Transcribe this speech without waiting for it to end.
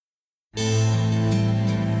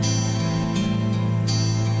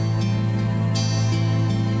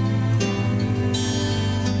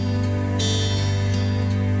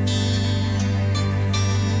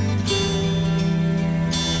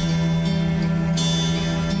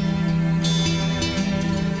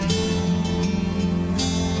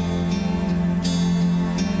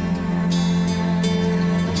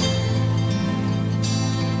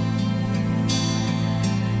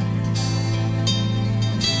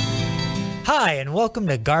Hi, and welcome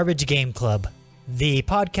to Garbage Game Club, the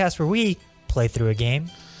podcast where we play through a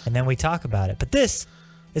game and then we talk about it. But this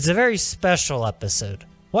is a very special episode.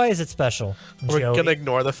 Why is it special, We're Joey? going to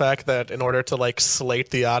ignore the fact that in order to, slate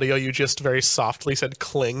the audio, you just very softly said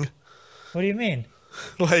cling. What do you mean?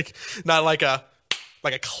 Not like a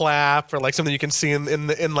clap or something you can see in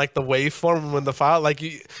the waveform when the file.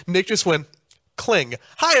 Nick just went cling.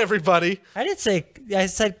 Hi, everybody. I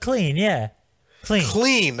said clean, yeah.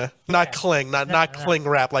 Clean, not cling, not cling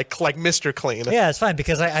rap, like Mr. Clean. Yeah, it's fine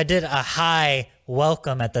because I did a high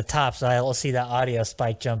welcome at the top, so I'll see the audio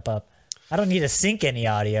spike jump up. I don't need to sync any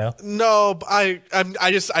audio. No, I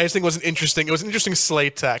just think it was an interesting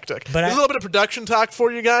slate tactic. But There's a little bit of production talk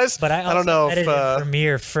for you guys. But I don't know edit if in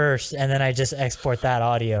Premiere first, and then I just export that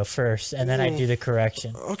audio first, and then I do the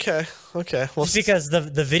correction. Okay. Well, Just because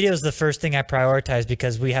the video is the first thing I prioritize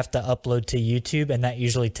because we have to upload to YouTube, and that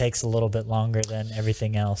usually takes a little bit longer than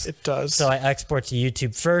everything else. it does. So I export to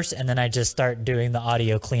YouTube first, and then I just start doing the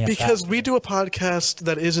audio cleanup. Because we do a podcast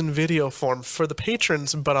that is in video form for the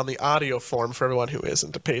patrons, but on the audio form for everyone who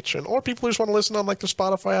isn't a patron, or people who just want to listen on the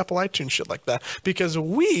Spotify, Apple, iTunes, shit like that. Because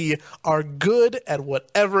we are good at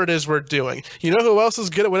whatever it is we're doing. You know who else is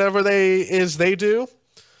good at whatever they do?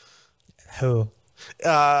 Who?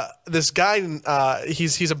 This guy,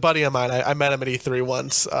 he's a buddy of mine. I met him at E3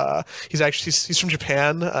 once. He's from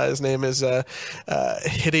Japan. His name is Hideo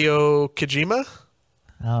Kojima.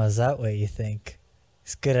 Oh, is that what you think?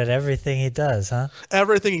 He's good at everything he does, huh?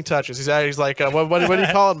 Everything he touches. He's like, what do you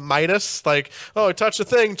call it? Midas? He touched a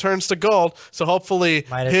thing, turns to gold. So hopefully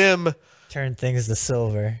Midas turn things to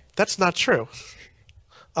silver. That's not true.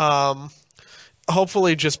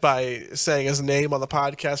 Hopefully just by saying his name on the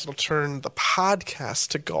podcast, it'll turn the podcast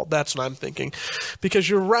to gold. That's what I'm thinking. Because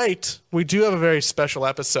you're right. We do have a very special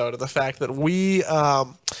episode. And the fact that I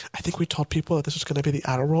think we told people that this was going to be the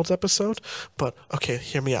Outer Worlds episode. But, okay,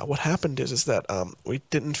 hear me out. What happened is that we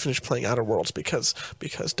didn't finish playing Outer Worlds because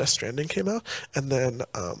Death Stranding came out. And then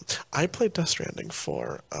I played Death Stranding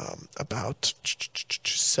for about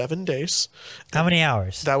 7 days. How many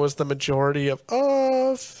hours? That was the majority of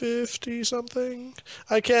 50-something.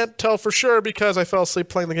 I can't tell for sure because I fell asleep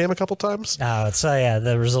playing the game a couple times. Oh, so yeah,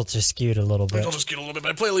 the results are skewed a little bit. I'll just get a little bit, but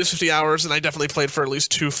I played at least 50 hours, and I definitely played for at least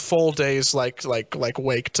 2 full days, like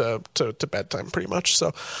wake to bedtime, pretty much.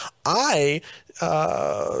 So I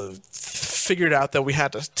figured out that we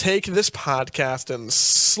had to take this podcast and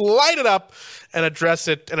slide it up and address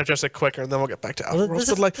it quicker, and then we'll get back to Outer Worlds.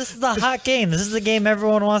 This is the hot game. This is the game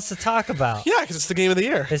everyone wants to talk about. Yeah, because it's the game of the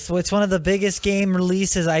year. It's one of the biggest game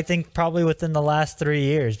releases, I think, probably within the last 3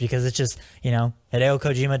 years, because it's just, Hideo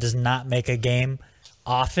Kojima does not make a game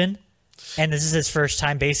often, and this is his first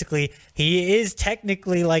time. Basically, he is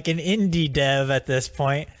technically like an indie dev at this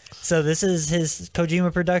point, so this is his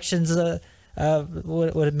Kojima Productions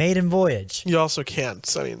maiden voyage. You also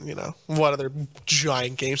can't. I mean, what other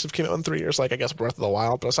giant games have come out in 3 years? I guess Breath of the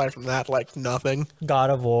Wild, but aside from that, nothing. God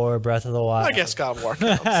of War, Breath of the Wild. I guess God of War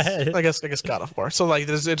counts. I guess God of War. So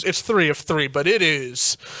it's 3 of 3, but it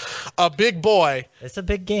is a big boy. It's a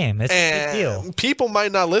big game. It's a big deal. People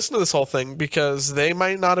might not listen to this whole thing because they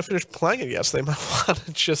might not have finished playing it yet. So they might want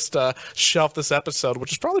to just shelf this episode,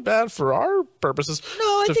 which is probably bad for our purposes. No,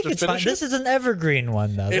 I think it's fine. This is an evergreen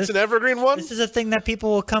one, though. It's an evergreen one? This is a thing that people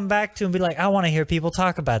will come back to and be like, I want to hear people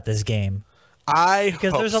talk about this game.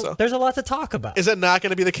 Because there's a lot to talk about. Is it not going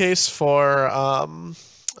to be the case for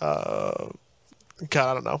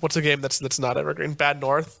God, I don't know. What's a game that's not evergreen? Bad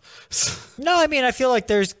North? No, I mean, I feel like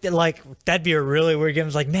there's that'd be a really weird game.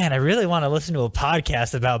 It's like, man, I really want to listen to a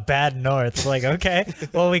podcast about Bad North. Okay,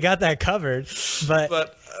 well, we got that covered.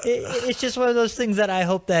 But it's just one of those things that I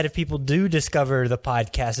hope that if people do discover the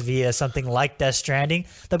podcast via something like Death Stranding,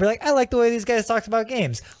 they'll be like, I like the way these guys talked about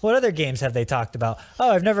games. What other games have they talked about?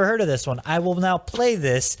 Oh, I've never heard of this one. I will now play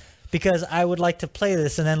this because I would like to play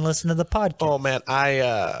this and then listen to the podcast. Oh, man,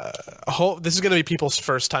 I hope this is going to be people's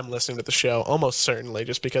first time listening to the show, almost certainly,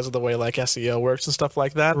 just because of the way SEO works and stuff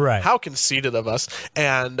like that. Right. How conceited of us.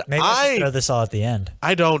 And maybe I throw this all at the end.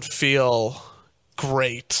 I don't feel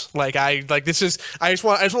great. I just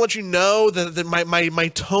want to let you know that my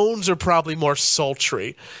tones are probably more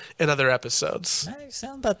sultry in other episodes. They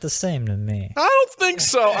sound about the same to me. I don't think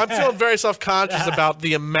so. I'm feeling very self-conscious about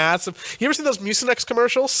the massive. You ever seen those Mucinex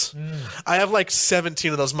commercials? I have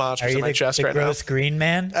 17 of those monsters in my chest right now. Are you the gross green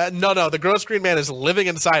man? No. The gross green man is living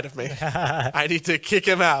inside of me. I need to kick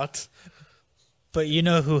him out. But you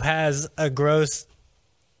know who has a gross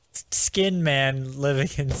skin man living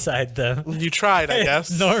inside them? You tried, I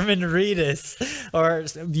guess. Norman Reedus, or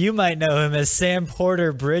you might know him as Sam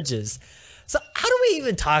Porter Bridges. So how do we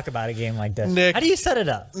even talk about a game like this? Nick, how do you set it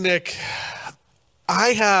up? Nick,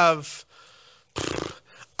 I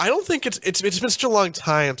don't think it's been such a long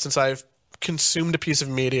time since I've consumed a piece of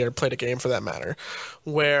media or played a game for that matter,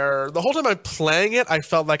 where the whole time I'm playing it, I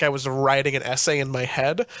felt like I was writing an essay in my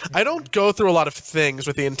head. I don't go through a lot of things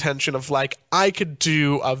with the intention of like, I could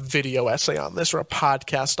do a video essay on this or a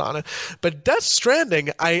podcast on it. But Death Stranding,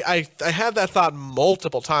 I had that thought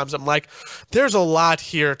multiple times. I'm like, there's a lot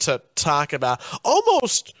here to talk about.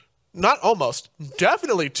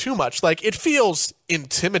 Definitely too much. Like, it feels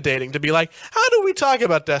intimidating to be like, how do we talk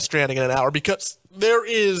about Death Stranding in an hour? Because there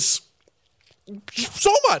is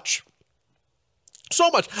so much.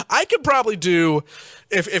 I could probably do,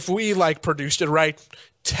 if we like produced it right,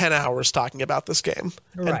 10 hours talking about this game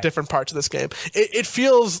and different parts of this game. It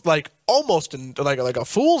feels like almost like a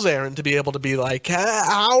fool's errand to be able to be like,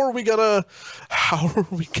 how are we gonna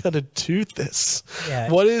do this? Yeah.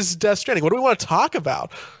 What is Death Stranding? What do we want to talk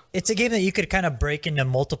about? It's a game that you could kind of break into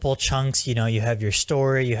multiple chunks. You know, you have your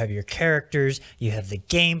story, you have your characters, you have the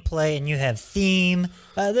gameplay, and you have theme.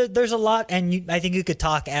 There's a lot, and I think you could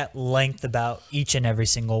talk at length about each and every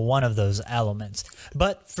single one of those elements.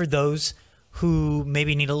 But for those who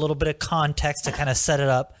maybe need a little bit of context to kind of set it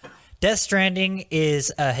up, Death Stranding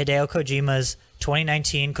is Hideo Kojima's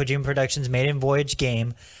 2019 Kojima Productions Made in Voyage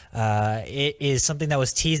game. It is something that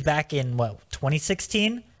was teased back in,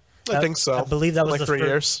 2016? I think so. I believe that was like 3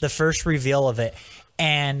 years. The first reveal of it.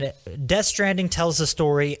 And Death Stranding tells the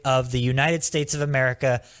story of the United States of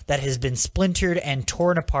America that has been splintered and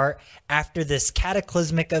torn apart after this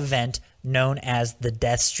cataclysmic event known as the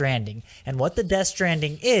Death Stranding. And what the Death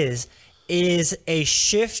Stranding is a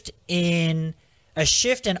shift and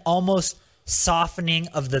almost softening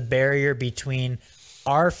of the barrier between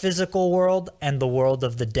our physical world and the world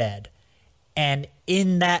of the dead. And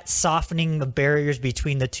in that softening the barriers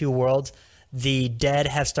between the two worlds, the dead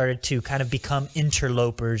have started to kind of become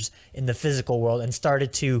interlopers in the physical world and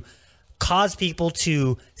started to cause people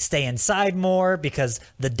to stay inside more because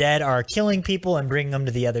the dead are killing people and bringing them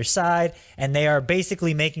to the other side. And they are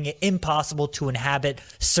basically making it impossible to inhabit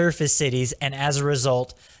surface cities. And as a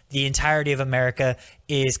result, the entirety of America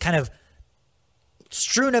is kind of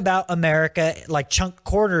strewn about America, like chunk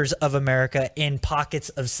quarters of America in pockets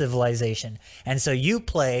of civilization. And so you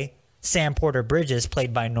play Sam Porter Bridges,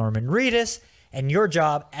 played by Norman Reedus, and your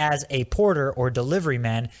job as a porter or delivery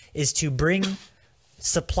man is to bring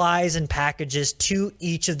supplies and packages to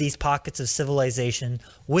each of these pockets of civilization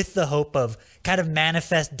with the hope of kind of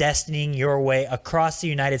manifest destinying your way across the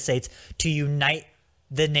United States to unite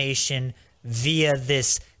the nation via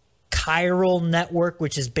this chiral network,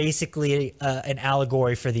 which is basically an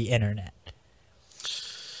allegory for the internet.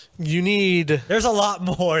 There's a lot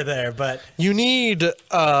more there, but you need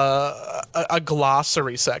a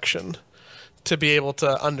glossary section to be able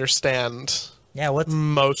to understand what's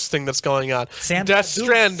most thing that's going on. Death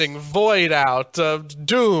Stranding, Void Out,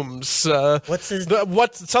 Dooms.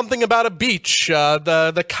 What's something about a beach?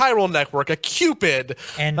 The chiral network, a Cupid,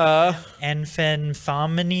 and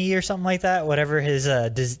phenphomony or something like that. Whatever his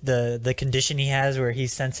the condition he has where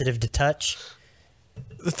he's sensitive to touch.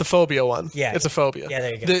 It's the phobia one. Yeah, it's a phobia. Yeah,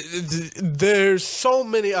 there you go. There's so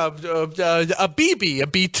many. A BB, a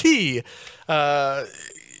BT. I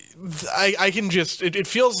can just it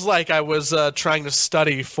feels like I was trying to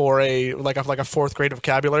study for a fourth grade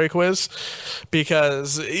vocabulary quiz,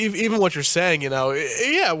 because even what you're saying,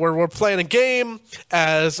 we're playing a game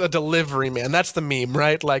as a delivery man. That's the meme,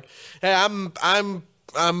 right? Like, hey, I'm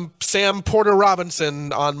Sam Porter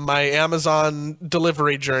Robinson on my Amazon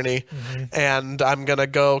delivery journey, and I'm gonna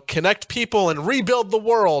go connect people and rebuild the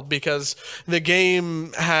world, because the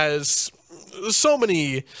game has so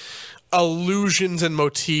many allusions and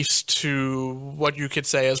motifs to what you could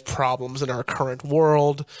say as problems in our current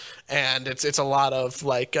world, and it's a lot of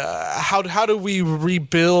like how do we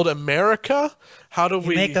rebuild America? How do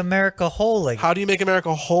we make America whole again? How do you make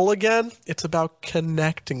America whole again? It's about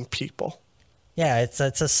connecting people. Yeah, it's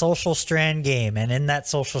a social strand game, and in that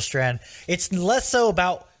social strand, it's less so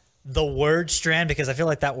about the word strand, because I feel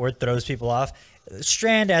like that word throws people off.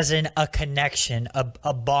 Strand as in a connection,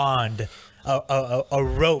 a bond, a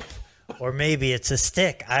rope. Or maybe it's a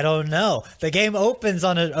stick. I don't know. The game opens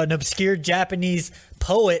on an obscure Japanese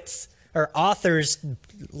poet's or author's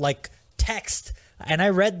like text. And I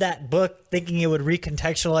read that book thinking it would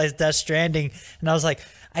recontextualize Death Stranding. And I was like,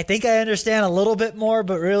 I think I understand a little bit more,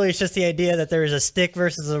 but really it's just the idea that there is a stick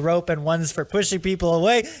versus a rope, and one's for pushing people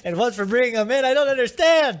away and one's for bringing them in. I don't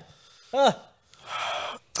understand.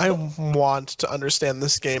 I want to understand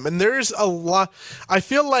this game, and there's a lot. I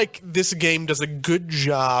feel like this game does a good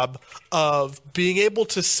job of being able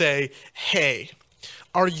to say, hey,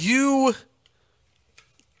 are you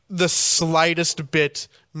the slightest bit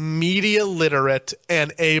media literate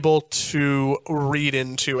and able to read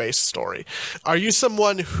into a story? Are you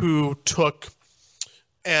someone who took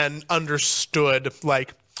and understood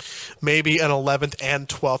like maybe an 11th and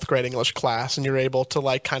 12th grade English class, and you're able to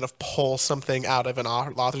like kind of pull something out of an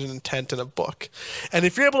author's intent in a book? And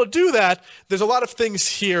if you're able to do that, there's a lot of things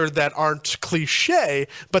here that aren't cliche,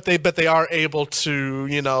 but they are able to,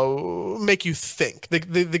 you know, make you think.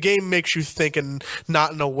 The game makes you think, and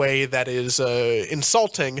not in a way that is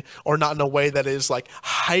insulting, or not in a way that is like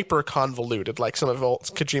hyper convoluted like some of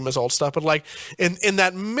Kojima's old stuff, but like in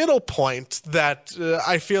that middle point that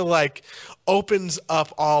I feel like opens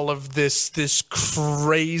up all of this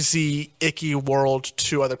crazy icky world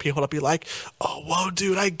to other people to be like, oh whoa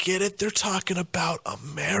dude, I get it, they're talking about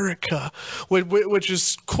America, which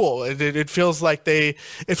is cool. It feels like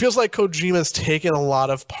Kojima's taken a lot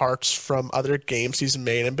of parts from other games he's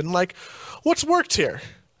made and been like, what's worked here,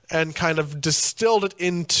 and kind of distilled it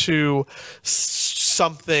into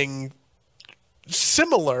something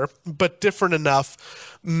similar but different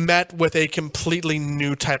enough, met with a completely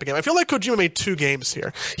new type of game. I feel like Kojima made two games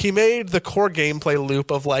here. He made the core gameplay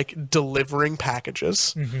loop of like delivering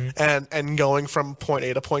packages and going from point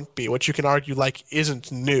A to point B, which you can argue like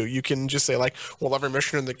isn't new. You can just say like, well, every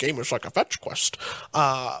mission in the game is like a fetch quest.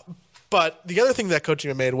 But the other thing that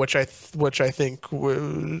Kojima made, which I think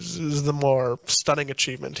is the more stunning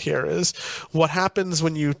achievement here, is what happens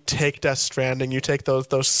when you take Death Stranding, you take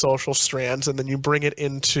those social strands, and then you bring it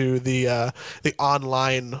into the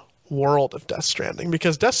online world of Death Stranding.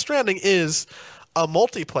 Because Death Stranding is a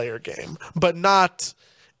multiplayer game, but not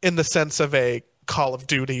in the sense of a Call of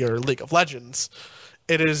Duty or League of Legends.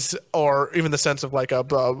 It is, or even the sense of like a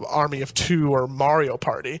Army of Two or Mario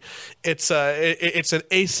Party. It's an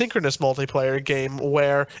asynchronous multiplayer game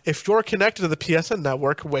where if you're connected to the PSN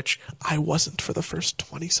network, which I wasn't for the first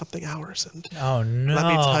 20-something hours, and oh no, let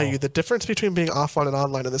me tell you, the difference between being offline and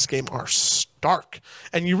online in this game are stark.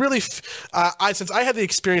 And you really, since I had the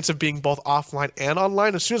experience of being both offline and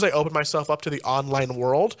online, as soon as I opened myself up to the online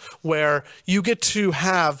world, where you get to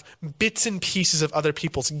have bits and pieces of other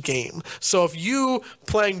people's game. So if you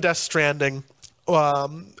playing Death Stranding,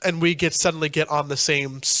 and we suddenly get on the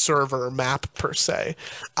same server map per se,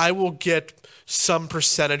 I will get some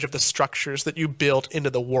percentage of the structures that you build into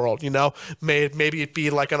the world. You know, maybe it be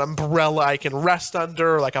like an umbrella I can rest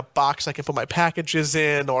under, or like a box I can put my packages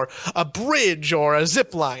in, or a bridge or a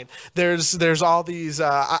zip line. There's all these.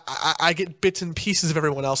 I get bits and pieces of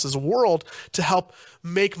everyone else's world to help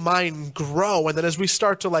make mine grow. And then as we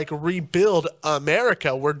start to like rebuild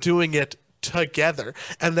America, we're doing it together.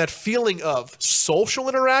 And that feeling of social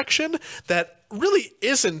interaction that really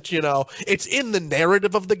isn't, you know, it's in the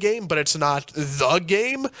narrative of the game, but it's not the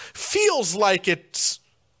game, feels like it's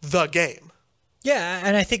the game. Yeah,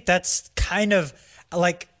 and I think that's kind of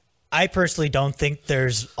like, I personally don't think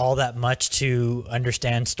there's all that much to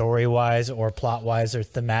understand story-wise or plot-wise or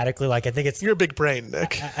thematically. Like, I think it's... You're a big brain,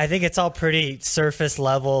 Nick. I think it's all pretty surface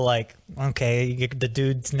level, like, okay, the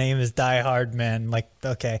dude's name is Die Hard Man. Like,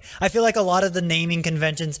 okay. I feel like a lot of the naming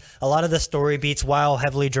conventions, a lot of the story beats, while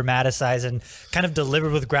heavily dramatized and kind of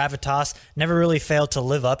delivered with gravitas, never really failed to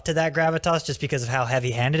live up to that gravitas just because of how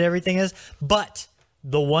heavy-handed everything is. But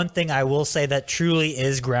the one thing I will say that truly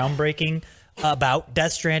is groundbreaking about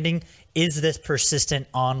Death Stranding is this persistent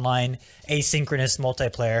online asynchronous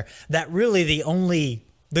multiplayer that really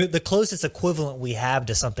the closest equivalent we have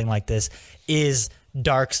to something like this is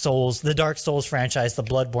Dark Souls, the Dark Souls franchise, the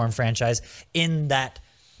Bloodborne franchise, in that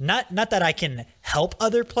not that I can help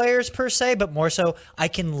other players per se, but more so I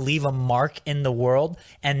can leave a mark in the world,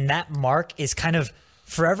 and that mark is kind of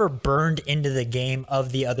forever burned into the game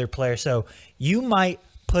of the other player. So you might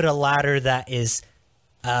put a ladder that is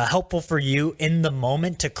helpful for you in the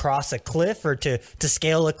moment to cross a cliff, or to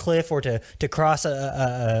scale a cliff, or to cross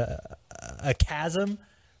a chasm.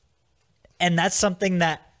 And that's something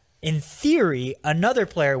that, in theory, another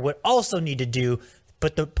player would also need to do,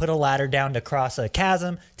 put a ladder down to cross a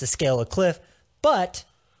chasm, to scale a cliff. But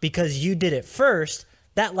because you did it first,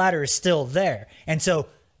 that ladder is still there. And so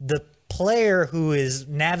the player who is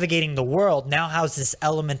navigating the world now has this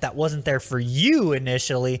element that wasn't there for you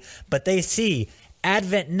initially, but they see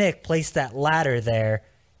Advent Nick placed that ladder there,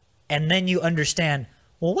 and then you understand,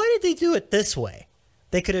 well, why did they do it this way?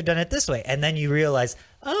 They could have done it this way. And then you realize,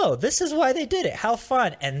 oh, this is why they did it. How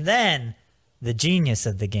fun. And then the genius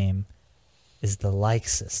of the game is the like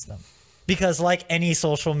system. Because like any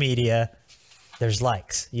social media, there's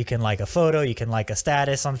likes. You can like a photo, you can like a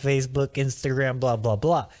status on Facebook, Instagram, blah, blah,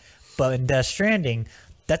 blah. But in Death Stranding,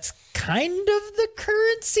 that's kind of the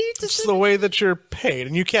currency. It's the way that you're paid,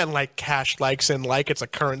 and you can't like cash likes in like it's a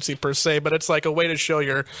currency per se, but it's like a way to show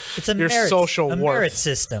your social worth. Merit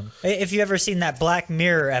system. If you ever seen that Black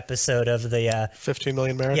Mirror episode of the 15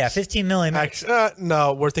 million merits, 15 million.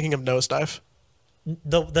 No, we're thinking of Nosedive.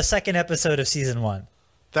 The second episode of season 1.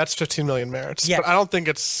 That's 15 million merits. Yeah. But I don't think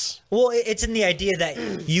it's... Well, it's in the idea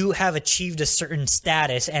that you have achieved a certain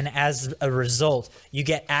status, and as a result, you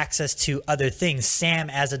get access to other things. Sam,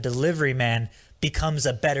 as a delivery man, becomes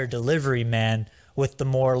a better delivery man with the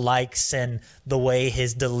more likes and the way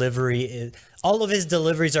his delivery is. All of his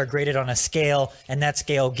deliveries are graded on a scale, and that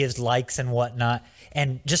scale gives likes and whatnot.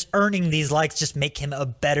 And just earning these likes just make him a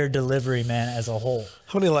better delivery man as a whole.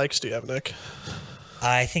 How many likes do you have, Nick?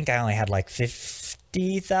 I think I only had like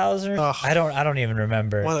 50,000. I don't even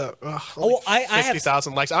remember. I have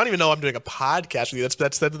 50,000 likes. I don't even know I'm doing a podcast with you.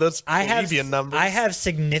 That's a number. I have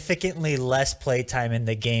significantly less playtime in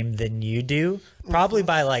the game than you do, probably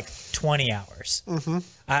by like 20 hours. Mm-hmm.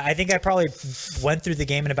 I think I probably went through the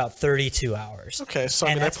game in about 32 hours. Okay, so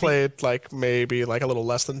I played like maybe like a little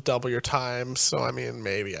less than double your time. So I mean,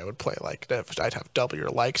 maybe I would play like I'd have double your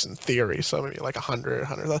likes in theory. So maybe like 100.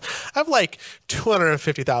 I have like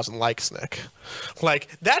 250,000 likes, Nick. Like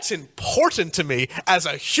that's important to me as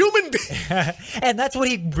a human being. And that's what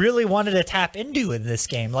he really wanted to tap into in this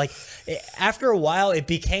game. Like after a while, it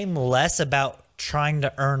became less about trying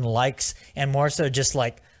to earn likes and more so just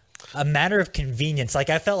like a matter of convenience. Like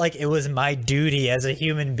I felt like it was my duty as a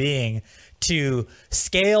human being to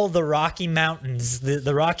scale the Rocky Mountains,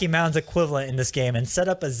 the Rocky Mountains equivalent in this game, and set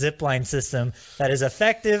up a zipline system that is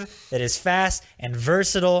effective, that is fast and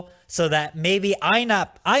versatile, so that maybe I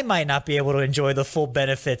might not be able to enjoy the full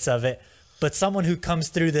benefits of it, but someone who comes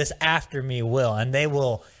through this after me will, and they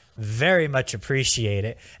will very much appreciate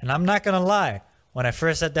it. And I'm not gonna lie, when I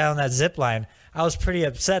first sat down that zipline, I was pretty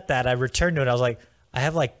upset that I returned to it. I was like, I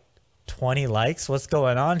have like 20 likes, what's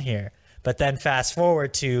going on here? But then fast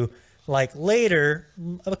forward to like later,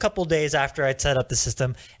 a couple days after I'd set up the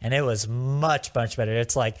system, and it was much better.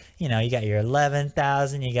 It's like, you got your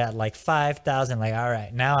 11,000, you got like 5,000. Like, all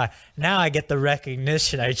right, now I get the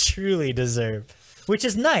recognition I truly deserve, which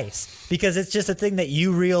is nice because it's just a thing that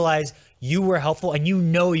you realize you were helpful, and you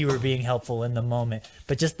were being helpful in the moment.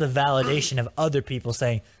 But just the validation of other people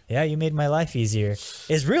saying, yeah, you made my life easier,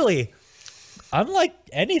 is really unlike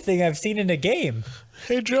anything I've seen in a game.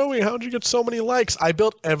 Hey, Joey, how'd you get so many likes? I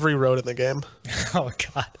built every road in the game. Oh,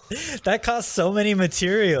 God. That cost so many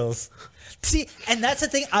materials. See, and that's the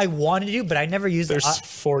thing I wanted to do, but I never used it. There's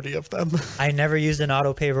 40 of them. I never used an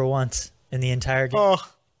autopaver once in the entire game.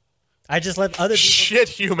 Oh. I just let other people... Shit,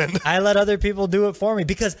 human. I let other people do it for me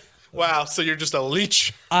because... Wow, so you're just a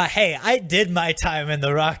leech. Hey, I did my time in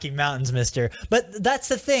the Rocky Mountains, mister. But that's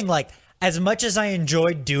the thing, like... As much as I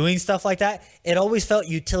enjoyed doing stuff like that, it always felt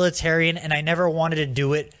utilitarian, and I never wanted to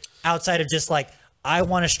do it outside of just like, I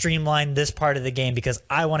want to streamline this part of the game because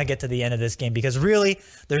I want to get to the end of this game, because really,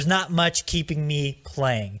 there's not much keeping me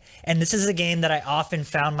playing. And this is a game that I often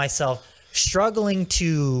found myself struggling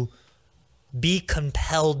to be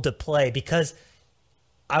compelled to play because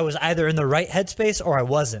I was either in the right headspace or I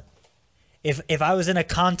wasn't. If I was in a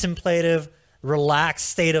contemplative, relaxed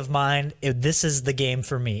state of mind, this is the game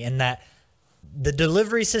for me. And that the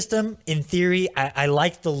delivery system, in theory, I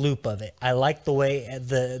like the loop of it. I like the way,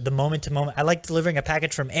 the moment to moment. I like delivering a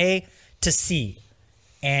package from A to C.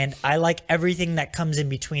 And I like everything that comes in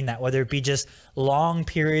between that, whether it be just long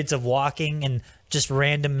periods of walking and just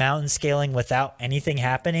random mountain scaling without anything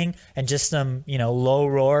happening and just some, low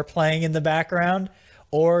roar playing in the background,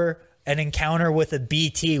 or an encounter with a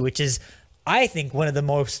BT, which is, I think, one of the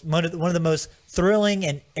most thrilling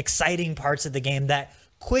and exciting parts of the game that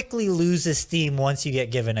quickly loses steam once you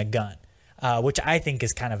get given a gun, which I think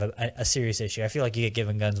is kind of a serious issue. I feel like you get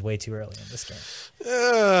given guns way too early in this game.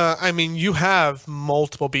 I mean, you have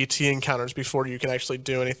multiple BT encounters before you can actually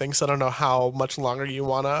do anything, so I don't know how much longer you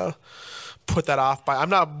want to put that off by. I'm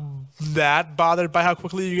not that bothered by how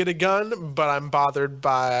quickly you get a gun, but I'm bothered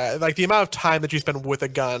by like the amount of time that you spend with a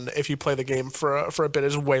gun if you play the game for a bit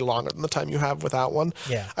is way longer than the time you have without one.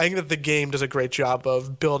 Yeah. I think that the game does a great job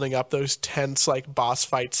of building up those tense like boss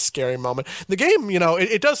fight scary moment. The game,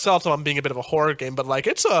 it does sell to on being a bit of a horror game, but like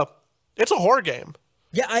it's a horror game.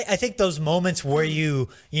 Yeah, I think those moments where you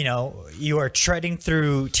are treading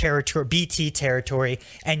through BT territory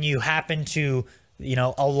and you happen to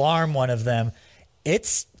alarm one of them,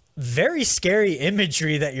 it's very scary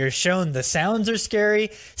imagery that you're shown. The sounds are scary.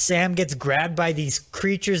 Sam gets grabbed by these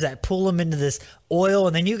creatures that pull him into this oil,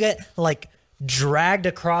 and then you get like dragged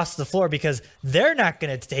across the floor because they're not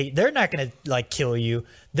going to like kill you.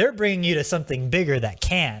 They're bringing you to something bigger that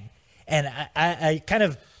can. And I kind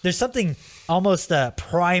of, there's something almost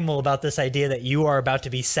primal about this idea that you are about to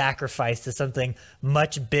be sacrificed to something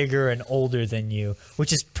much bigger and older than you,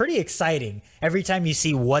 which is pretty exciting every time you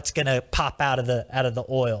see what's going to pop out of the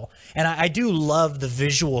oil. And I do love the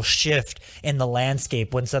visual shift in the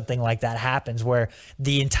landscape when something like that happens, where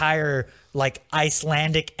the entire like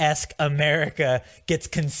Icelandic-esque America gets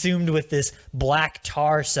consumed with this black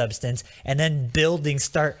tar substance, and then buildings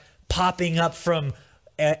start popping up from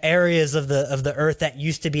areas of the earth that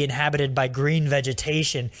used to be inhabited by green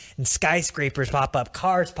vegetation, and skyscrapers pop up,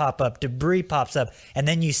 cars pop up, debris pops up, and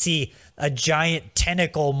then you see a giant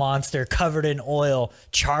tentacle monster covered in oil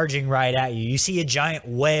charging right at you. You see a giant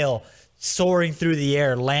whale soaring through the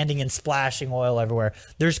air, landing and splashing oil everywhere.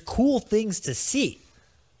 There's cool things to see.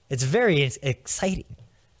 It's very exciting.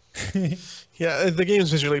 Yeah, the game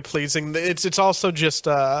is visually pleasing. It's also just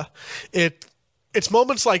it's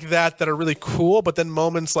moments like that are really cool, but then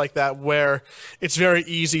moments like that where it's very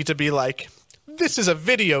easy to be like, this is a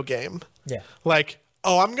video game. Yeah. Like,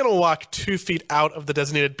 oh, I'm going to walk 2 feet out of the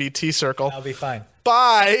designated BT circle. I'll be fine.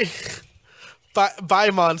 Bye. Bye,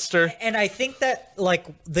 monster. And I think that like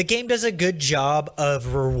the game does a good job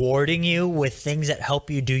of rewarding you with things that help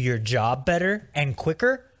you do your job better and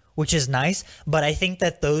quicker, which is nice. But I think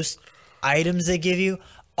that those items they give you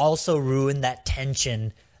also ruin that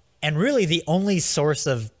tension. And really the only source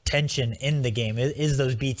of tension in the game is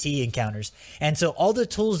those BT encounters. And so all the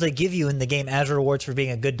tools they give you in the game as rewards for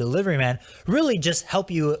being a good delivery man really just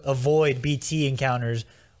help you avoid BT encounters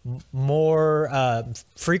more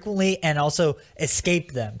frequently, and also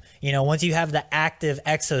escape them. You know, once you have the active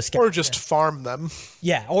exoskeleton. Or just farm them.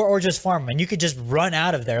 Yeah, or just farm them. And you could just run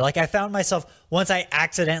out of there. Like I found myself, once I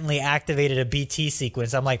accidentally activated a BT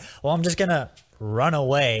sequence, I'm like, well, I'm just going to run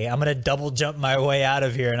away. I'm going to double jump my way out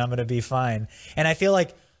of here and I'm going to be fine. And I feel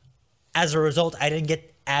like as a result, I didn't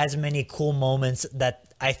get as many cool moments that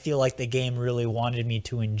I feel like the game really wanted me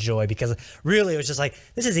to enjoy, because really it was just like,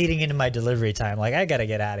 this is eating into my delivery time. Like, I got to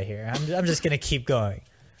get out of here. I'm just going to keep going.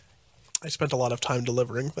 I spent a lot of time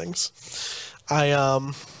delivering things.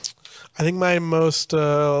 I think my most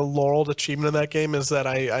laureled achievement in that game is that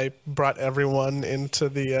I brought everyone into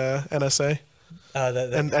the NSA.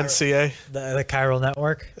 And NCA. The chiral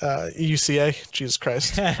network? UCA. Jesus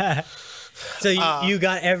Christ. So you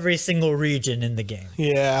got every single region in the game.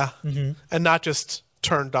 Yeah. Mm-hmm. And not just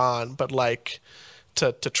turned on, but like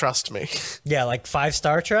to trust me. Yeah, like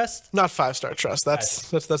 5-star trust? Not 5-star trust.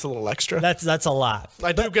 That's a little extra. That's a lot.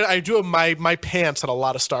 I do my pants had a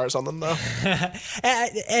lot of stars on them though.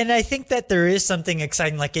 And I think that there is something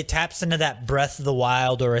exciting, like it taps into that Breath of the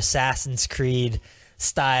Wild or Assassin's Creed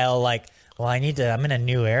style, like, well, I'm in a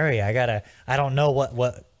new area. I don't know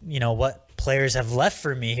what players have left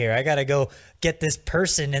for me here. I got to go get this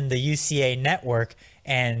person in the UCA network.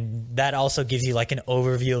 And that also gives you like an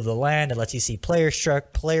overview of the land. It lets you see player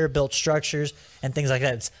built structures and things like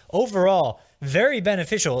that. It's overall very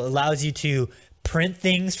beneficial. It allows you to print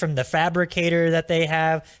things from the fabricator that they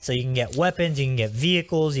have. So you can get weapons, you can get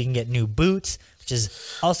vehicles, you can get new boots, which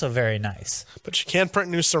is also very nice. But you can't print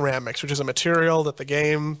new ceramics, which is a material that the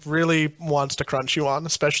game really wants to crunch you on,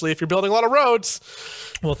 especially if you're building a lot of roads.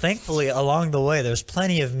 Well, thankfully, along the way, there's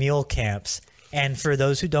plenty of mule camps. And for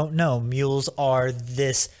those who don't know, mules are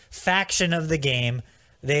this faction of the game.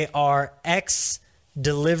 They are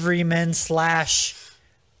ex-deliverymen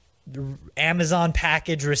 / Amazon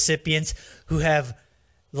package recipients who have,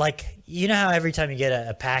 like, you know how every time you get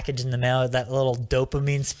a package in the mail, that little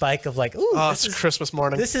dopamine spike of like, ooh, it's Christmas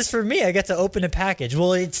morning. This is for me. I get to open a package.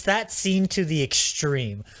 Well, it's that scene to the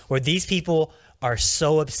extreme where these people are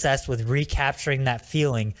so obsessed with recapturing that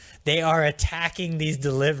feeling. They are attacking these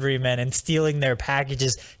delivery men and stealing their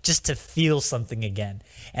packages just to feel something again.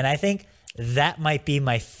 And I think that might be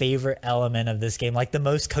my favorite element of this game, like the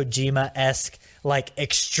most Kojima-esque, like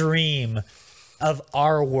extreme of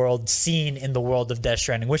our world seen in the world of Death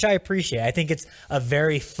Stranding, which I appreciate. I think it's a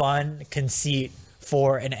very fun conceit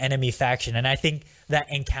for an enemy faction. And I think that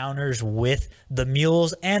encounters with the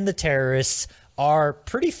mules and the terrorists are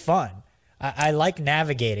pretty fun. I like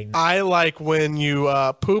navigating. I like when you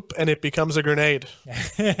poop and it becomes a grenade.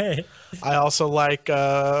 I also like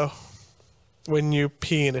when you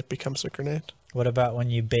pee and it becomes a grenade. What about when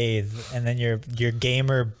you bathe and then your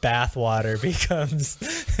gamer bathwater becomes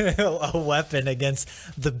a weapon against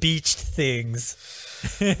the beached things?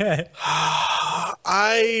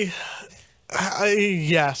 I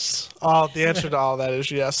Yes. The answer to all that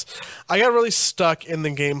is yes. I got really stuck in the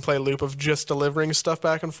gameplay loop of just delivering stuff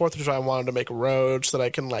back and forth, which is why I wanted to make roads so that I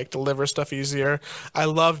can like deliver stuff easier. I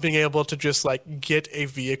love being able to just like get a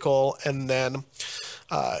vehicle and then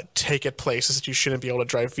take it places that you shouldn't be able to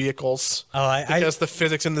drive vehicles. Because the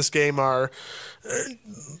physics in this game are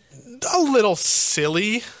a little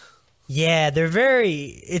silly. Yeah, they're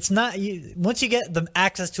very. It's not. Once you get the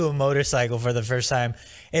access to a motorcycle for the first time,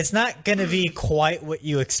 it's not going to be quite what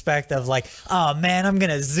you expect of like, oh man, I'm going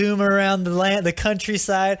to zoom around the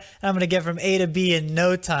countryside, and I'm going to get from A to B in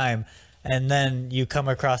no time. And then you come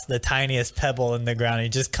across the tiniest pebble in the ground, and you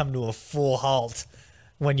just come to a full halt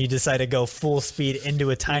when you decide to go full speed into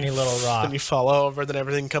a tiny little rock. Then you fall over, then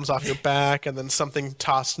everything comes off your back, and then something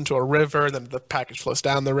tossed into a river, then the package flows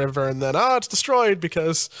down the river, and then, it's destroyed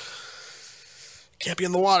because it can't be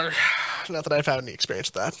in the water. Not that I've had any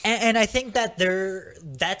experience with that. And I think that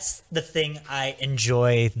that's the thing I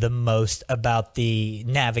enjoy the most about the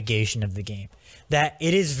navigation of the game. That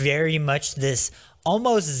it is very much this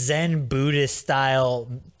almost Zen Buddhist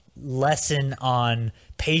style lesson on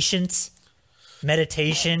patience,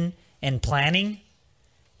 meditation, and planning,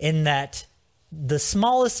 in that the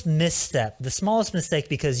smallest misstep, the smallest mistake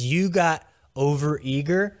because you got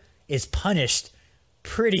overeager is punished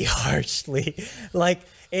pretty harshly. Like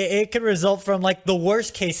it can result from like the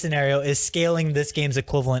worst case scenario is scaling this game's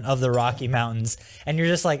equivalent of the Rocky Mountains, and you're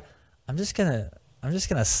just like, I'm just gonna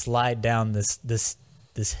slide down this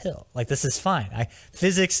hill. Like, this is fine.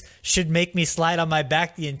 Physics should make me slide on my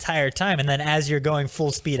back the entire time. And then as you're going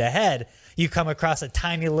full speed ahead, you come across a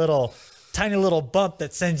tiny little bump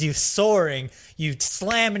that sends you soaring. You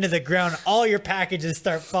slam into the ground. All your packages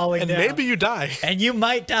start falling down. And maybe you die. And you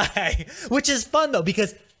might die, which is fun though,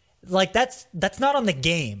 because like that's not on the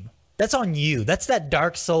game. That's on you. That's that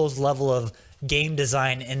Dark Souls level of game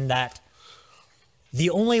design, in that the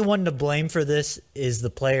only one to blame for this is the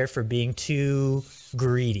player for being too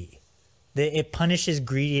greedy. It punishes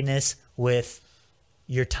greediness with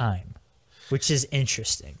your time, which is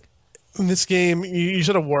interesting. In this game, you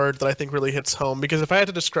said a word that I think really hits home, because if I had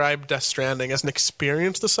to describe Death Stranding as an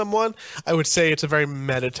experience to someone, I would say it's a very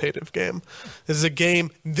meditative game. This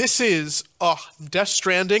is Death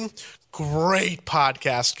Stranding, great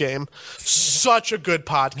podcast game. Such a good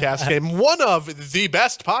podcast game. One of the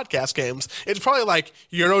best podcast games. It's probably like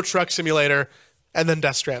Euro Truck Simulator and then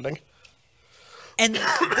Death Stranding. And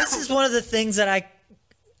this is one of the things that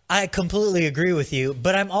I completely agree with you,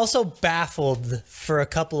 but I'm also baffled for a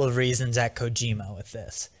couple of reasons at Kojima with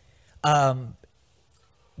this.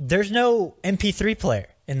 There's no MP3 player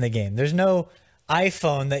in the game. There's no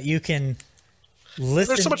iPhone that you can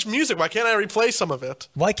listen. There's so much music. Why can't I replay some of it?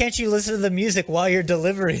 Why can't you listen to the music while you're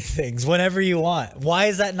delivering things whenever you want? Why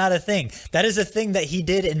is that not a thing? That is a thing that he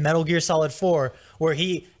did in Metal Gear Solid 4, where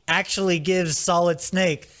he actually gives Solid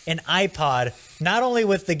Snake an iPod, not only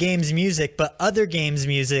with the game's music, but other games'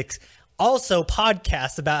 music, also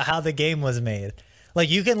podcasts about how the game was made. Like,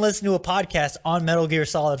 you can listen to a podcast on Metal Gear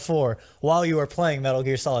Solid 4 while you are playing Metal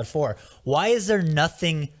Gear Solid 4. Why is there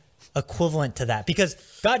nothing equivalent to that? Because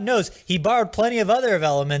God knows he borrowed plenty of other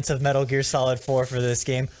elements of Metal Gear Solid 4 for this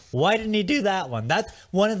game. Why didn't he do that one? That's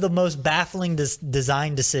one of the most baffling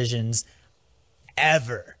design decisions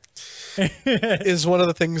ever. Is one of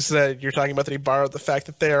the things that you're talking about that he borrowed, the fact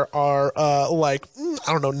that there are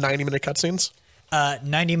 90-minute cutscenes?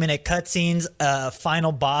 90-minute cutscenes,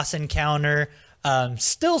 final boss encounter,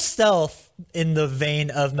 still stealth in the vein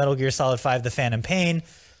of Metal Gear Solid 5 The Phantom Pain,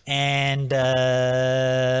 and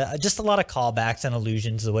just a lot of callbacks and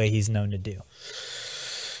allusions the way he's known to do.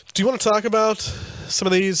 Do you want to talk about some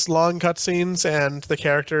of these long cutscenes and the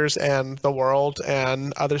characters and the world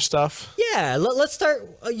and other stuff? Yeah, let's start.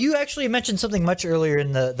 You actually mentioned something much earlier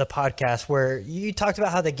in the podcast where you talked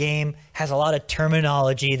about how the game has a lot of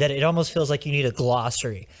terminology that it almost feels like you need a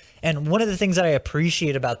glossary. And one of the things that I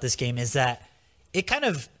appreciate about this game is that it kind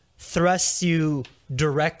of thrusts you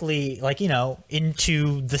directly,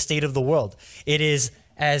 into the state of the world. It is,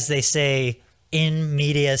 as they say, in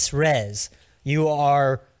medias res. You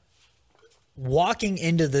are walking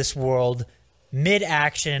into this world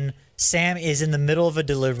mid-action. Sam is in the middle of a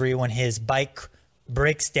delivery when his bike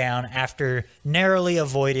breaks down after narrowly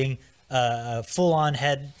avoiding a full-on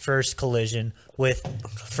head-first collision with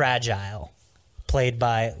Fragile, played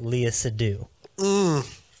by Léa Seydoux.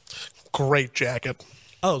 Great jacket.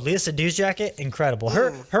 Oh, Léa Seydoux's jacket? Incredible.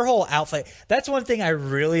 Her whole outfit. That's one thing I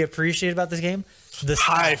really appreciate about this game. The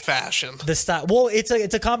high fashion. The style. Well, it's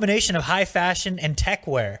a combination of high fashion and tech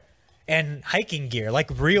wear. and hiking gear,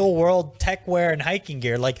 like real world tech wear and hiking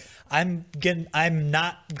gear. Like I'm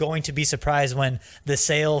not going to be surprised when the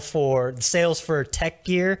sales for tech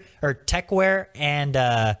gear or tech wear and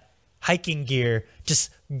hiking gear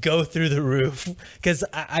just go through the roof, because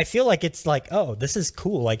I feel like it's like, oh, this is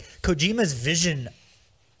cool. Like Kojima's vision,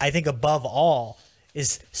 I think above all,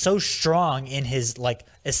 is so strong in his like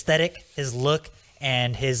aesthetic, his look,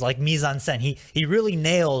 and his like mise en scène. He really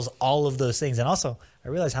nails all of those things. And also, I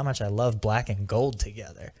realize how much I love black and gold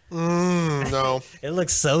together. No. It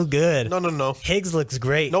looks so good. No. Higgs looks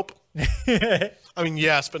great. Nope. I mean,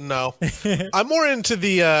 yes, but no. I'm more into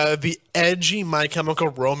the edgy My Chemical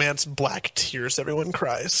Romance black tears everyone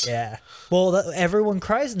cries. Yeah. Well, everyone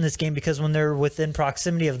cries in this game because when they're within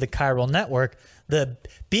proximity of the chiral network, the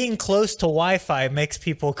being close to Wi-Fi makes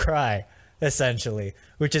people cry, essentially,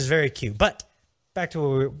 which is very cute. But back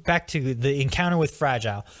to the encounter with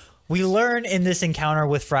Fragile. We learn in this encounter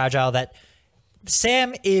with Fragile that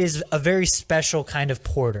Sam is a very special kind of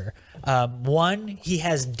porter. One, he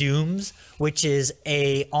has dooms, which is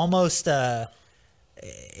it's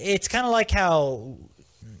kind of like how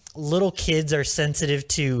little kids are sensitive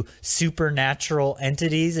to supernatural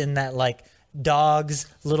entities, in that like dogs,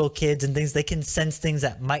 little kids and things, they can sense things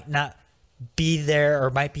that might not be there or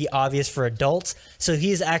might be obvious for adults. So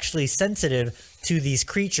he's actually sensitive to these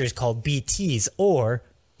creatures called BTs, or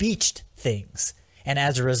beached things. And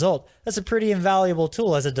as a result, that's a pretty invaluable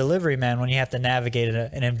tool as a delivery man when you have to navigate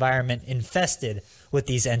an environment infested with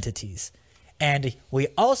these entities. And we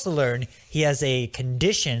also learn he has a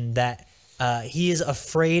condition that he is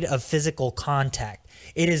afraid of physical contact.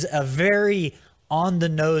 It is a very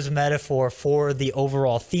on-the-nose metaphor for the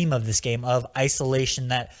overall theme of this game of isolation,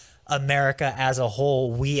 that America as a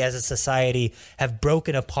whole, we as a society, have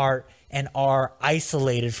broken apart and are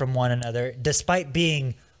isolated from one another despite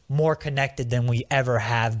being more connected than we ever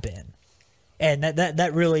have been. And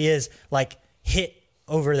that really is like hit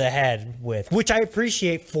over the head with, which I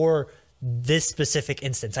appreciate for this specific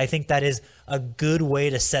instance. I think that is a good way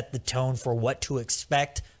to set the tone for what to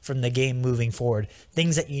expect from the game moving forward.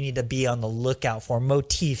 Things that you need to be on the lookout for,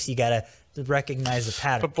 motifs you gotta recognize the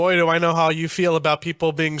pattern. But boy, do I know how you feel about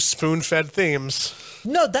people being spoon-fed themes.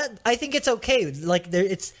 No, that I think it's okay. Like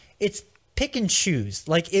it's pick and choose.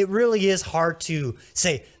 Like it really is hard to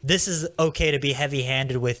say this is okay to be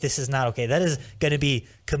heavy-handed with, this is not okay. That is going to be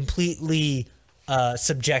completely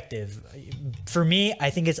subjective. For me, I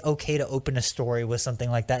think it's okay to open a story with something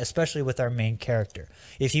like that, especially with our main character.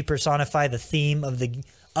 If you personify the theme of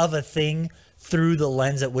a thing through the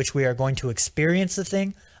lens at which we are going to experience the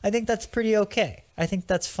thing, I think that's pretty okay. I think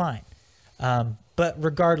that's fine. But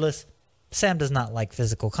regardless, Sam does not like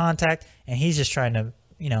physical contact, and he's just trying to,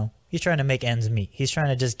 he's trying to make ends meet. He's trying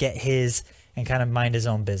to just get his and kind of mind his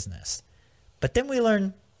own business. But then we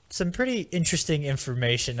learn some pretty interesting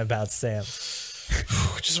information about Sam.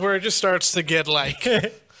 Which is where it just starts to get like...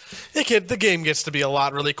 The game gets to be a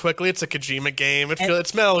lot really quickly. It's a Kojima game.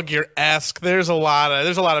 It's Metal Gear-esque. There's a lot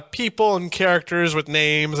of people and characters with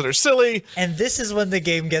names that are silly. And this is when the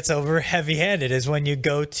game gets over heavy-handed, is when you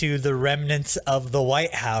go to the remnants of the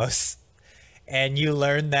White House, and you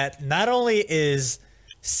learn that not only is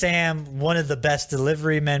Sam one of the best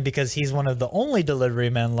delivery men because he's one of the only delivery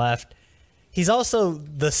men left, he's also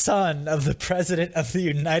the son of the President of the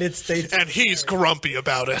United States. And he's grumpy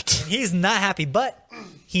about it. And he's not happy, but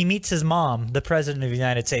he meets his mom, the President of the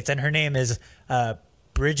United States, and her name is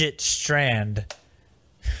Bridget Strand.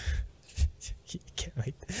 Can't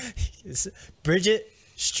wait. Bridget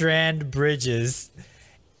Strand Bridges,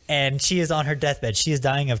 and she is on her deathbed. She is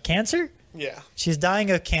dying of cancer? Yeah. She's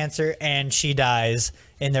dying of cancer, and she dies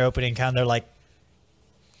in their opening encounter.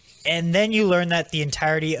 And then you learn that the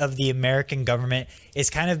entirety of the American government is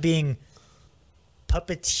kind of being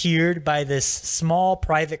puppeteered by this small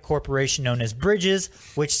private corporation known as Bridges,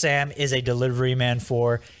 which Sam is a delivery man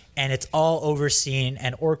for, and it's all overseen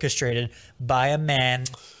and orchestrated by a man,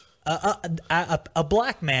 a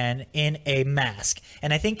black man in a mask.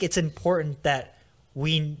 And I think it's important that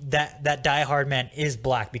that Die Hard man is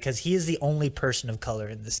black, because he is the only person of color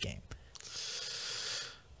in this game.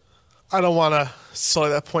 I don't want to slow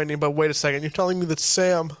that point in, but wait a second. You're telling me that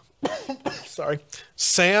Sam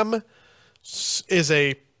is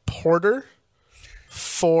a porter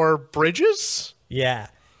for Bridges? Yeah.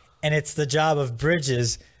 And it's the job of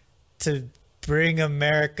Bridges to bring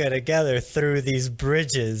America together through these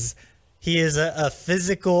bridges. He is a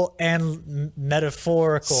physical and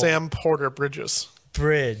metaphorical Sam Porter Bridges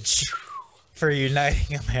bridge for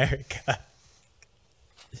uniting America.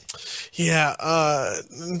 Yeah,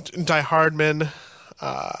 Die Hardman.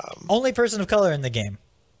 Only person of color in the game.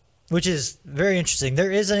 which is very interesting.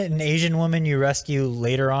 There is an Asian woman you rescue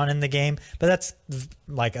later on in the game, but that's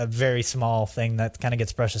like a very small thing that kind of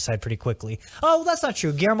gets brushed aside pretty quickly. Oh, well, that's not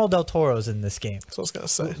true. Guillermo del Toro's in this game. That's what I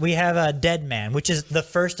was going to say. We have a Dead Man, which is the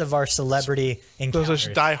first of our celebrity encounters. Those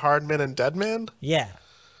are Die Hard Man and Dead Man? Yeah.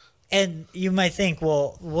 And you might think,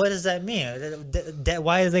 well, what does that mean?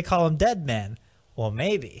 Why do they call him Dead Man? Well,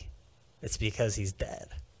 maybe it's because he's dead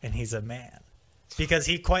and he's a man. Because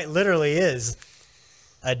he quite literally is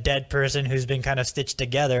a dead person who's been kind of stitched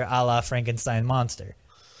together, a la Frankenstein monster.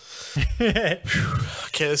 Okay,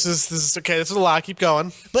 this is okay. This is a lot. Keep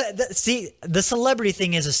going. But see, the celebrity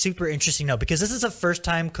thing is a super interesting note because this is the first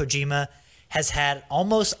time Kojima has had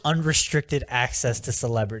almost unrestricted access to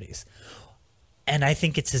celebrities, and I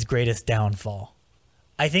think it's his greatest downfall.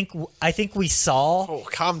 I think we saw. Oh,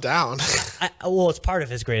 calm down. Well, it's part of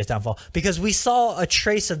his greatest downfall because we saw a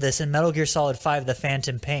trace of this in Metal Gear Solid 5: The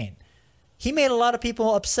Phantom Pain. He made a lot of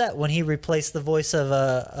people upset when he replaced the voice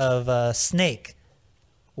of Snake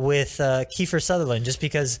with Kiefer Sutherland just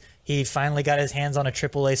because he finally got his hands on a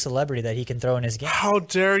AAA celebrity that he can throw in his game. How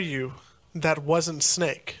dare you? That wasn't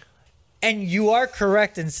Snake. And you are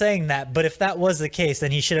correct in saying that, but if that was the case, then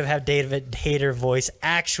he should have had David Hayter voice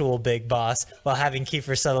actual Big Boss while having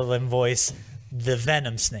Kiefer Sutherland voice the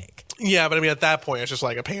Venom Snake. Yeah, but I mean, at that point, it's just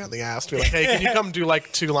like a pain in the ass to be like, hey, can you come do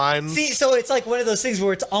like 2 lines? See, so it's like one of those things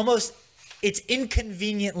where it's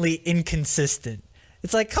inconveniently inconsistent.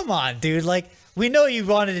 It's like, come on, dude. Like, we know you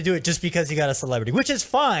wanted to do it just because you got a celebrity, which is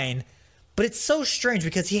fine, but it's so strange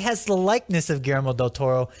because he has the likeness of Guillermo del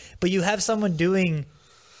Toro, but you have someone doing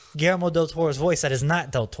Guillermo del Toro's voice that is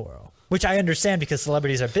not del Toro, which I understand because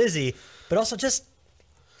celebrities are busy, but also just...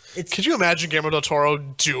 Could you imagine Guillermo del Toro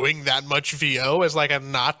doing that much VO as like a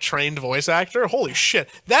not trained voice actor? Holy shit.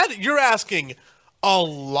 That you're asking a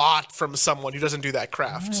lot from someone who doesn't do that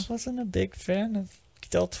craft. I wasn't a big fan of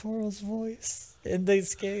del Toro's voice in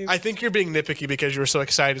this game. I think you're being nitpicky because you were so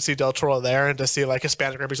excited to see del Toro there and to see like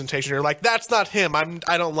Hispanic representation. You're like, that's not him.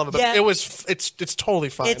 I don't love it. But yeah, it's totally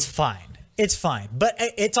fine. It's fine. It's fine. But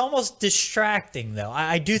it's almost distracting though.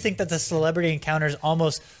 I do think that the celebrity encounters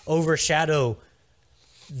almost overshadow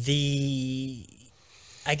the,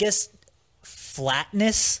 I guess,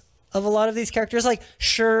 flatness of a lot of these characters. Like,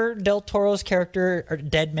 sure, del Toro's character, or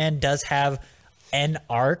Dead Man, does have an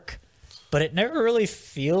arc, but it never really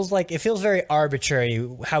feels like... It feels very arbitrary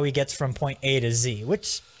how he gets from point A to Z,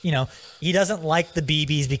 which, you know, he doesn't like the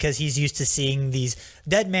BBs because he's used to seeing these...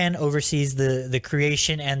 Dead Man oversees the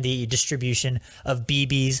creation and the distribution of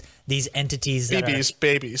BBs, these entities that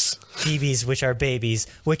BBs, which are babies,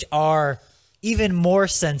 which are even more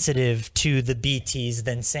sensitive to the BTs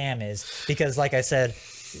than Sam is. Because, like I said...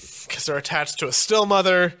 Because they're attached to a still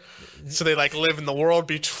mother, so they like live in the world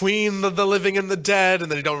between the living and the dead, and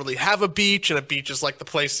then they don't really have a beach, and a beach is like the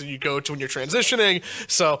place that you go to when you're transitioning.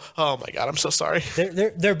 So, oh my god, I'm so sorry.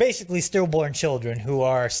 They're basically stillborn children who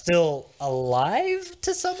are still alive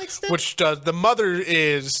to some extent. Which the mother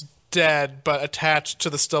is dead, but attached to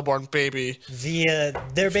the stillborn baby via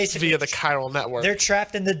the chiral network. They're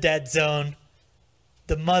trapped in the dead zone.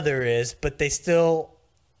 The mother is, but they still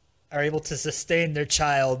are able to sustain their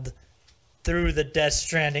child through the Death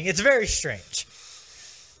Stranding. It's very strange.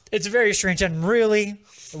 It's very strange, and really,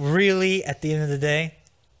 really, at the end of the day,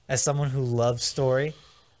 as someone who loves story,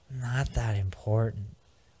 not that important,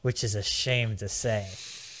 which is a shame to say.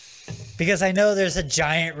 Because I know there's a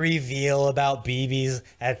giant reveal about BBs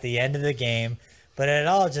at the end of the game, but it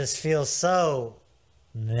all just feels so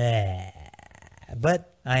meh.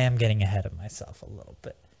 But I am getting ahead of myself a little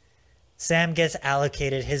bit. Sam gets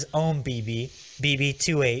allocated his own BB,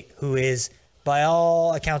 BB-28, who is, by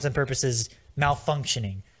all accounts and purposes,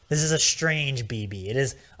 malfunctioning. This is a strange BB. It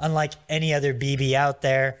is unlike any other BB out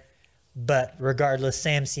there, but regardless,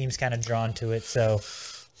 Sam seems kind of drawn to it, so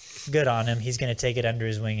good on him. He's going to take it under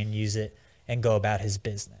his wing and use it and go about his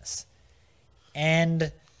business.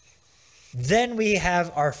 And then we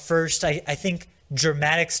have our first, I think,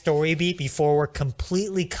 dramatic story beat before we're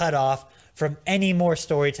completely cut off from any more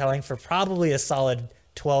storytelling for probably a solid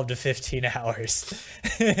 12 to 15 hours.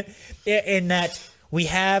 In that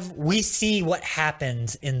we see what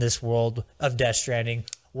happens in this world of Death Stranding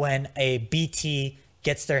when a BT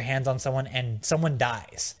gets their hands on someone and someone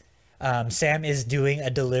dies. Sam is doing a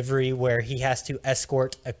delivery where he has to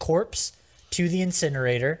escort a corpse to the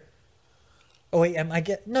incinerator. Oh wait,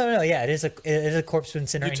 yeah, it is a corpse to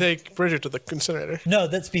incinerate. You take Bridget to the incinerator. No,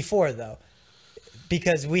 that's before though.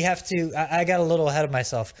 Because we have to, I got a little ahead of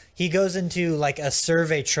myself. He goes into like a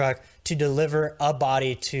survey truck to deliver a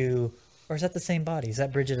body to, or is that the same body? Is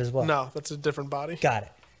that Bridget as well? No, that's a different body. Got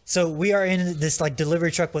it. So we are in this like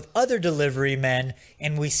delivery truck with other delivery men,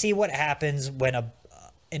 and we see what happens when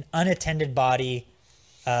an unattended body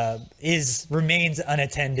remains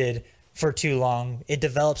unattended for too long. It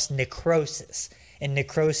develops necrosis, and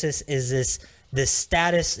necrosis is this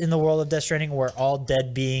status in the world of Death Stranding where all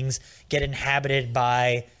dead beings get inhabited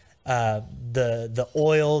by the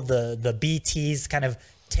oil, the BTs kind of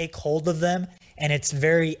take hold of them, and it's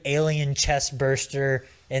very Alien chest burster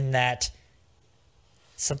in that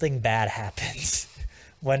something bad happens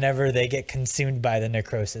whenever they get consumed by the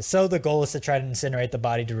necrosis. So the goal is to try to incinerate the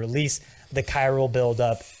body to release the chiral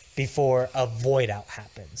buildup before a void out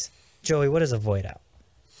happens. Joey, what is a void out?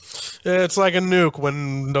 It's like a nuke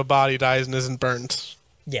when the body dies and isn't burnt.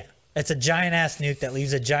 Yeah. It's a giant ass nuke that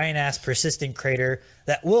leaves a giant ass persistent crater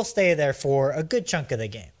that will stay there for a good chunk of the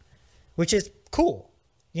game, which is cool.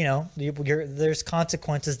 You know, there's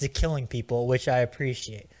consequences to killing people, which I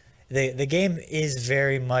appreciate. The game is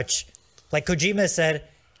very much, like Kojima said,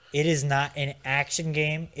 it is not an action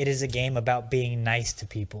game. It is a game about being nice to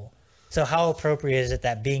people. So how appropriate is it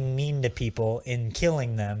that being mean to people and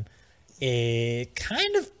killing them, it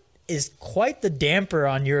kind of is quite the damper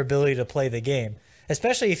on your ability to play the game,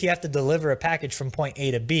 especially if you have to deliver a package from point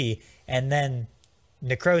A to B and then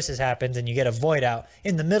necrosis happens and you get a void out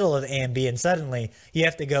in the middle of A and B, and suddenly you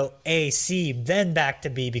have to go A, C, then back to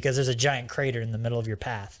B because there's a giant crater in the middle of your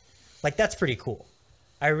path. Like, that's pretty cool.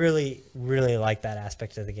 I really, really like that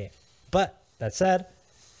aspect of the game. But that said,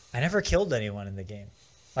 I never killed anyone in the game.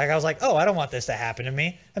 Like, I was like, oh, I don't want this to happen to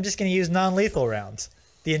me. I'm just going to use non-lethal rounds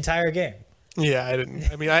the entire game. Yeah, I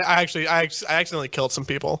didn't. I mean, I accidentally killed some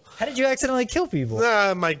people. How did you accidentally kill people?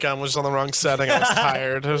 My gun was on the wrong setting. I was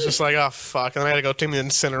tired. I was just like, oh, fuck. And then I had to go take the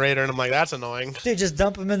incinerator, and I'm like, that's annoying. Dude, just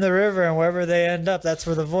dump them in the river, and wherever they end up, that's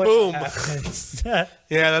where the void happens. Yeah,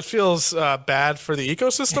 that feels bad for the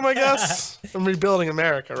ecosystem, I guess. I'm rebuilding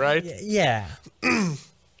America, right? Yeah.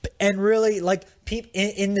 And really, like,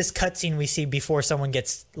 in this cutscene we see before someone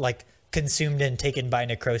gets, like, consumed and taken by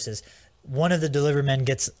necrosis, one of the delivery men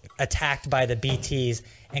gets attacked by the BTs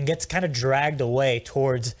and gets kind of dragged away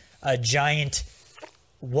towards a giant,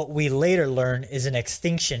 what we later learn is an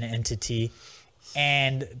extinction entity.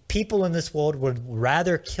 And people in this world would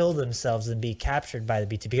rather kill themselves than be captured by the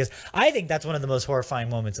BT, because I think that's one of the most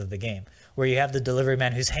horrifying moments of the game, where you have the delivery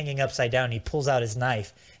man who's hanging upside down. He pulls out his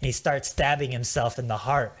knife and he starts stabbing himself in the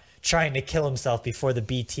heart, trying to kill himself before the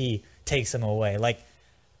BT takes him away. Like,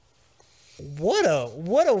 what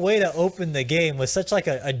a way to open the game with such like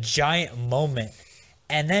a giant moment,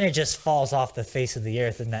 and then it just falls off the face of the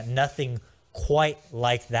earth, and that nothing quite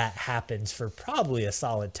like that happens for probably a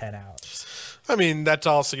solid 10 hours. I mean, that's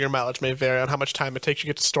also, your mileage may vary on how much time it takes you to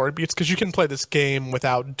get to story beats, because you can play this game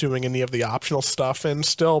without doing any of the optional stuff and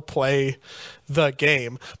still play the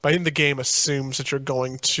game. But I think the game assumes that you're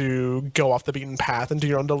going to go off the beaten path and do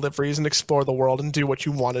your own deliveries and explore the world and do what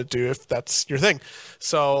you want to do if that's your thing.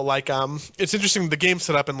 So, like, it's interesting. The game's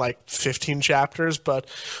set up in like 15 chapters, but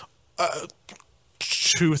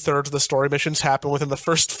 2/3 of the story missions happen within the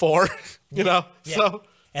first 4. You know, yeah. So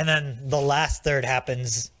and then the last third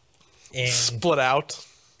happens in split out.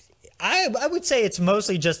 I would say it's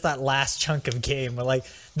mostly just that last chunk of game. Like,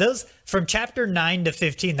 those from chapter 9 to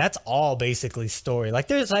 15, that's all basically story. Like,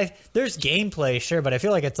 there's gameplay, sure, but I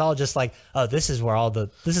feel like it's all just like, oh, this is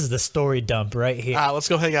the story dump right here. Let's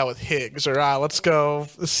go hang out with Higgs, or let's go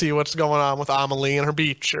see what's going on with Amelie and her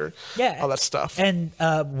beach, or all that stuff. And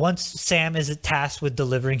once Sam is tasked with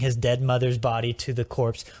delivering his dead mother's body to the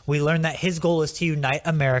corpse, we learn that his goal is to unite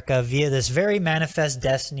America via this very Manifest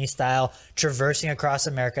Destiny style traversing across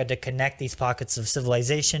America to connect these pockets of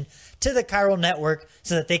civilization to the chiral network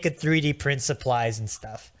so that they could 3D print supplies and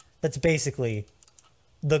stuff. That's basically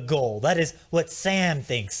the goal. That is what Sam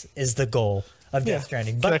thinks is the goal of Death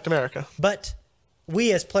Stranding. Connect America. But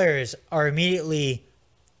we as players are immediately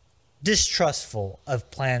distrustful of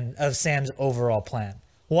Sam's overall plan.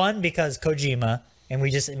 One, because Kojima, and we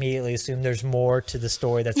just immediately assume there's more to the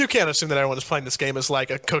story. You can't assume that everyone who's playing this game is like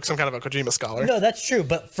some kind of a Kojima scholar. No, that's true.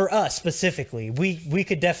 But for us specifically, we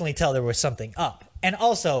could definitely tell there was something up. And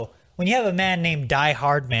also, when you have a man named Die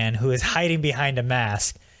Hard Man who is hiding behind a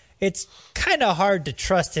mask, it's kind of hard to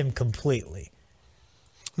trust him completely.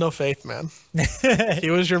 No faith, man. He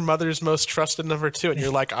was your mother's most trusted number 2, and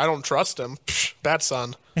you're like, I don't trust him. Psh, bad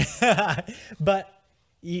son. But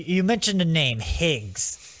you mentioned a name,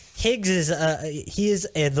 Higgs. Higgs is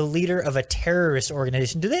the leader of a terrorist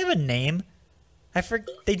organization. Do they have a name?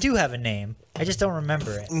 They do have a name. I just don't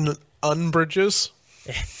remember it. Unbridges?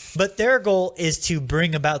 But their goal is to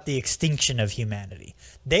bring about the extinction of humanity.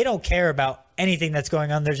 They don't care about anything that's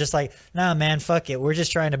going on. They're just like, nah, man, fuck it. We're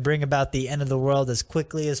just trying to bring about the end of the world as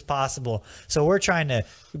quickly as possible. So we're trying to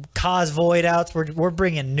cause void outs. We're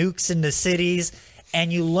bringing nukes into cities.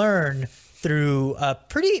 And you learn through a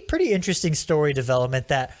pretty interesting story development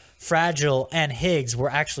that Fragile and Higgs were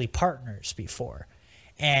actually partners before.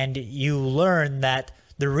 And you learn that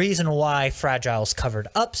the reason why Fragile's covered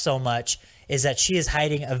up so much is that she is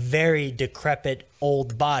hiding a very decrepit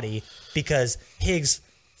old body because Higgs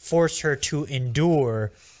forced her to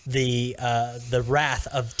endure the wrath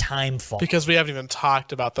of Timefall. Because we haven't even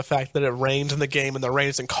talked about the fact that it rains in the game, and the rain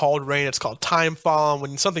isn't called rain, it's called Timefall. And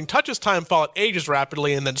when something touches Timefall, it ages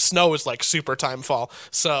rapidly, and then snow is like super Timefall.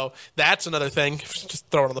 So that's another thing. Just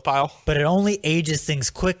throw it on the pile. But it only ages things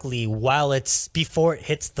quickly before it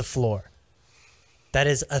hits the floor. That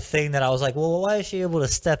is a thing that I was like, well, why is she able to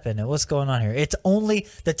step in it? What's going on here? It's only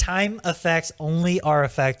the time effects only are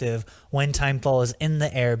effective when Timefall is in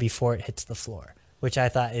the air before it hits the floor, which I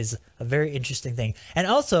thought is a very interesting thing. And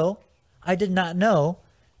also, I did not know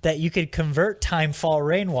that you could convert Timefall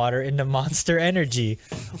rainwater into Monster Energy,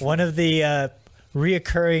 one of the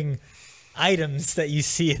reoccurring items that you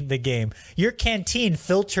see in the game. Your canteen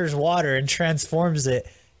filters water and transforms it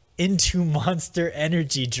into Monster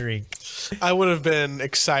Energy drink. I would have been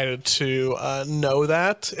excited to know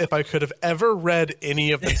that if I could have ever read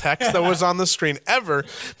any of the text that was on the screen ever,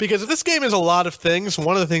 because if this game is a lot of things,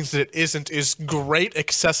 one of the things that it isn't is great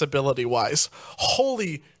accessibility wise.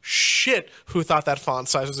 Holy shit, who thought that font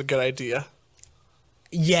size was a good idea?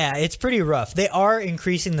 Yeah, it's pretty rough. They are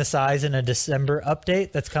increasing the size in a December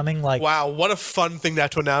update that's coming. Wow, what a fun thing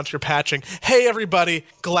that to announce you're patching. Hey, everybody,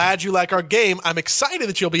 glad you like our game. I'm excited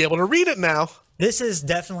that you'll be able to read it now. This is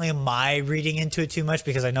definitely my reading into it too much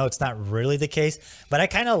because I know it's not really the case, but I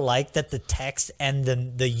kind of like that the text and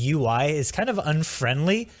the UI is kind of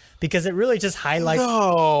unfriendly because it really just highlights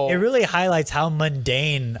it really highlights how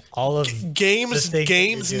mundane all of games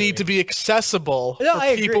need to be accessible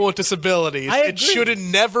for people with disabilities. It should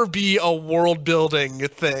never be a world building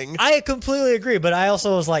thing. I completely agree, but I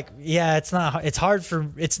also was like, yeah, it's hard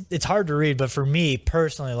to read, but for me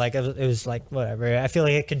personally, like it was like whatever. I feel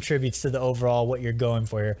like it contributes to the overall what you're going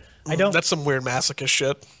for here. That's some weird masochist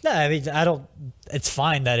shit. No, I mean, I don't. It's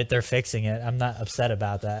fine that they're fixing it. I'm not upset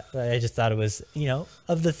about that. I just thought it was,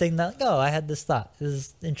 of the thing that, I had this thought. This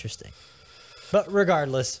is interesting. But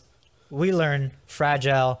regardless, we learn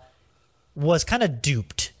Fragile was kind of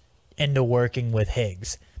duped into working with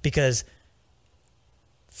Higgs because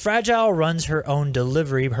Fragile runs her own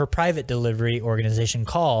her private delivery organization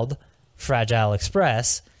called Fragile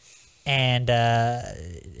Express. And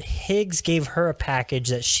Higgs gave her a package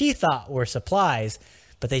that she thought were supplies,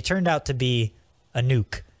 but they turned out to be a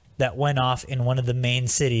nuke that went off in one of the main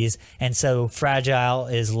cities. And so Fragile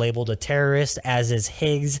is labeled a terrorist, as is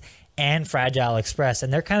Higgs and Fragile Express.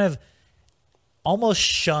 And they're kind of almost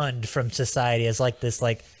shunned from society as this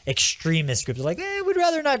extremist group. They're like, we'd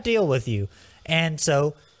rather not deal with you. And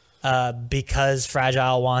so because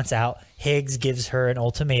Fragile wants out, Higgs gives her an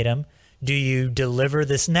ultimatum. Do you deliver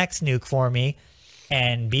this next nuke for me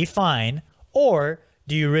and be fine, or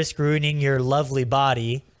do you risk ruining your lovely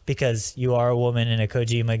body because you are a woman in a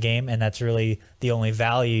Kojima game and that's really the only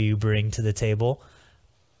value you bring to the table,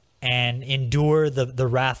 and endure the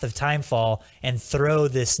wrath of Timefall and throw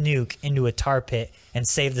this nuke into a tar pit and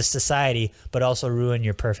save the society, but also ruin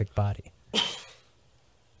your perfect body?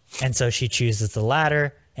 And so she chooses the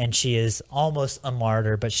latter, and she is almost a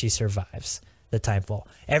martyr, but she survives the Timefall.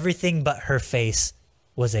 Everything but her face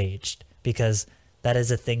was aged because that is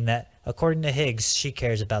a thing that, according to Higgs, she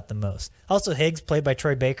cares about the most. Also, Higgs, played by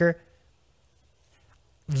Troy Baker,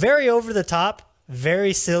 very over the top,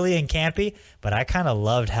 very silly and campy, but I kind of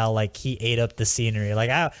loved how he ate up the scenery.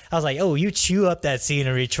 I was like, oh, you chew up that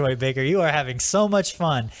scenery, Troy Baker. You are having so much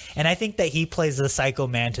fun. And I think that he plays the Psycho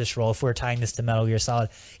Mantis role, if we're tying this to Metal Gear Solid.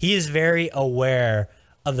 He is very aware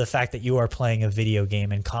of the fact that you are playing a video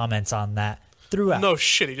game and comments on that throughout. No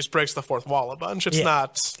shit, he just breaks the fourth wall a bunch. It's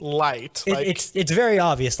not light. It's very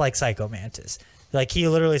obvious, like Psycho Mantis. He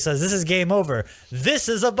literally says, this is game over. This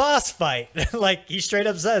is a boss fight. He straight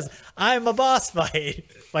up says, I'm a boss fight.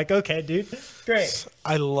 Okay, dude. Great.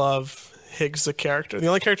 I love Higgs, the character. The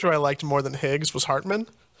only character I liked more than Higgs was Hartman.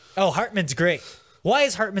 Oh, Hartman's great. Why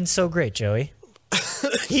is Hartman so great, Joey?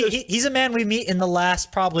 He's a man we meet in the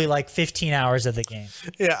last probably 15 hours of the game.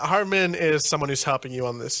 Yeah, Hartman is someone who's helping you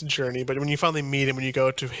on this journey, but when you finally meet him, when you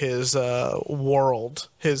go to his world,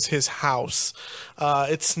 his house,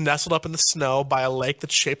 it's nestled up in the snow by a lake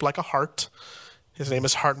that's shaped like a heart. His name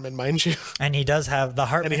is Hartman, mind you. And he does have the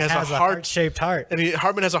Hartman has a heart-shaped heart. And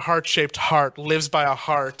Hartman has a heart-shaped heart, lives by a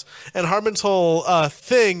heart. And Hartman's whole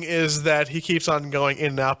thing is that he keeps on going in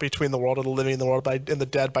and out between the world of the living and the world and the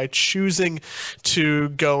dead by choosing to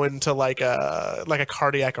go into like a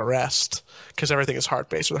cardiac arrest because everything is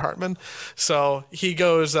heart-based with Hartman. So he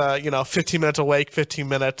goes, 15 minutes awake, 15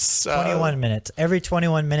 minutes. 21 minutes. Every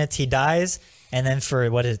 21 minutes he dies, and then for,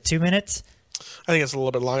 2 minutes? I think it's a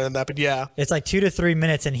little bit longer than that, but yeah. It's like 2 to 3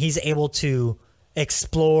 minutes, and he's able to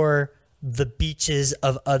explore the beaches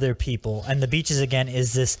of other people. And the beaches, again,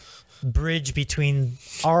 is this bridge between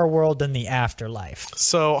our world and the afterlife.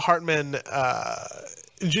 So Hartman,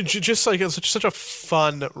 just like it's such a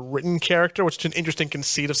fun written character, which is an interesting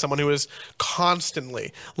conceit of someone who is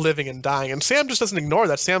constantly living and dying. And Sam just doesn't ignore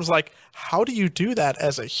that. Sam's like, how do you do that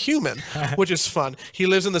as a human? Which is fun. He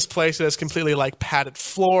lives in this place that has completely like padded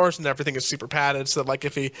floors and everything is super padded. So like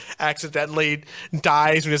if he accidentally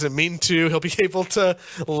dies when he doesn't mean to, he'll be able to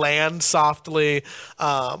land softly.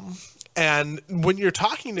 And when you're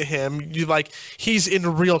talking to him, you like he's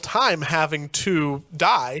in real time having to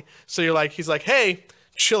die. So you're like, he's like, hey,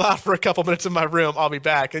 chill out for a couple minutes in my room. I'll be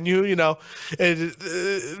back. And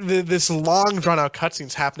this long drawn out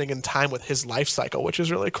cutscene's happening in time with his life cycle, which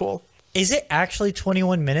is really cool. Is it actually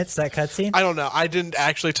 21 minutes, that cutscene? I don't know. I didn't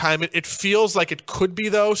actually time it. It feels like it could be,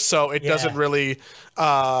 though, so it doesn't really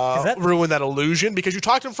ruin that illusion. Because you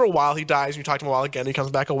talk to him for a while, he dies, and you talk to him a while again, he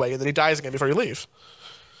comes back away, and then he dies again before you leave.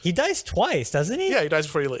 He dies twice, doesn't he? Yeah, he dies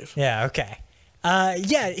before you leave. Yeah, okay.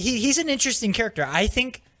 He's an interesting character. I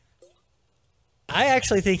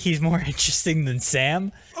actually think he's more interesting than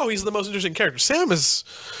Sam. Oh, he's the most interesting character. Sam is,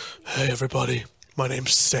 hey, everybody. My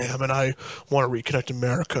name's Sam, and I want to reconnect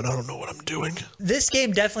America, and I don't know what I'm doing. This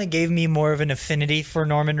game definitely gave me more of an affinity for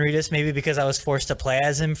Norman Reedus, maybe because I was forced to play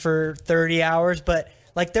as him for 30 hours. But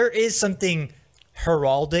like, there is something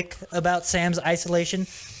heraldic about Sam's isolation.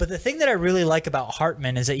 But the thing that I really like about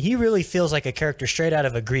Hartman is that he really feels like a character straight out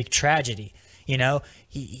of a Greek tragedy. You know,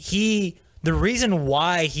 the reason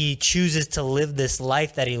why he chooses to live this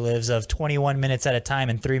life that he lives of 21 minutes at a time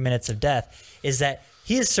and 3 minutes of death is that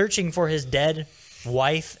he is searching for his dead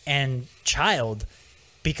wife and child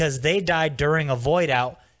because they died during a void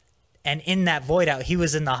out, and in that void out he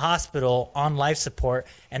was in the hospital on life support,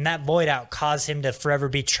 and that void out caused him to forever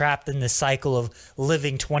be trapped in this cycle of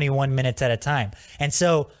living 21 minutes at a time. And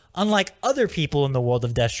so unlike other people in the world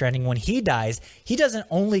of Death Stranding, when he dies, he doesn't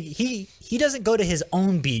go to his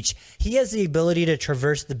own beach. He has the ability to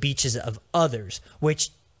traverse the beaches of others,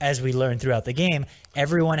 which, as we learn throughout the game,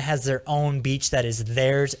 everyone has their own beach that is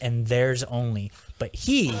theirs and theirs only. But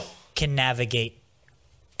he can navigate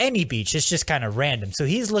any beach. It's just kind of random. So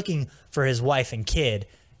he's looking for his wife and kid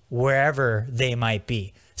wherever they might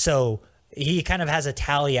be. So he kind of has a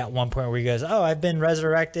tally at one point where he goes, oh, I've been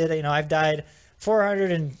resurrected. I've died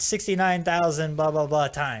 469,000 blah, blah, blah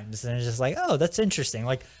times. And it's just like, oh, that's interesting.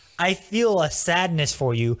 Like, I feel a sadness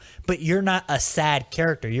for you, but you're not a sad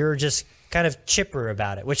character. You're just kind of chipper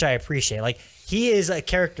about it, which I appreciate. Like, he is a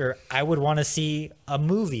character I would want to see a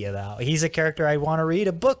movie about. He's a character I want to read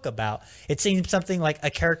a book about. It seems something like a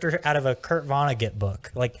character out of a Kurt Vonnegut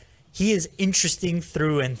book. Like, he is interesting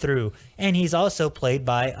through and through. And he's also played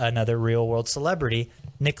by another real-world celebrity,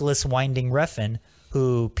 Nicholas Winding Refn,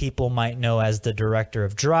 who people might know as the director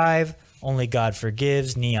of Drive, Only God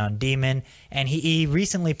Forgives, Neon Demon. And he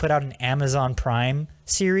recently put out an Amazon Prime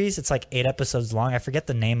series. It's like 8 episodes long. I forget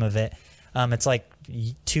the name of it. It's like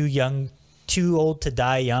Too Old to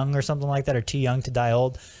Die Young or something like that, or Too Young to Die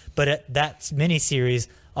Old. But that miniseries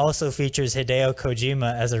also features Hideo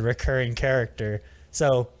Kojima as a recurring character.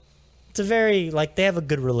 So it's a very, they have a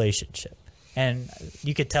good relationship. And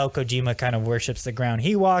you could tell Kojima kind of worships the ground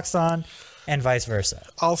he walks on, and vice versa.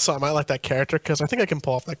 Also, I might like that character because I think I can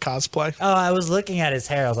pull off that cosplay. Oh, I was looking at his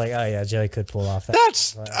hair. I was like, oh, yeah, Joey could pull off that.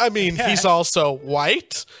 He's also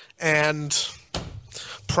white and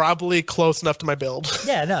probably close enough to my build.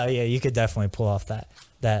 Yeah, you could definitely pull off that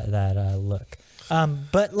look.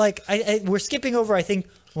 But we're skipping over, I think,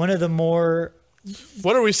 one of the more.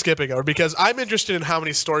 What are we skipping over? Because I'm interested in how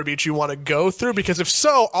many story beats you want to go through. Because if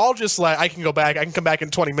so, I'll just I can go back. I can come back in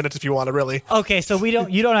 20 minutes if you want to really. Okay, so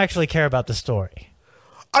you don't actually care about the story.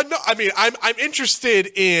 I'm interested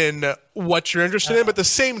in what you're interested in, but at the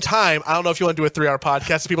same time, I don't know if you want to do a 3-hour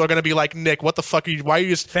podcast. People are going to be like, Nick, what the fuck are you? Why are you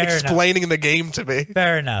just explaining the game to me?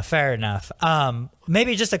 Fair enough.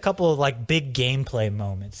 Maybe just a couple of big gameplay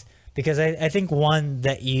moments, because I think one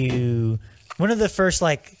of the first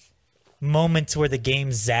moments where the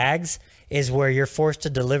game zags is where you're forced to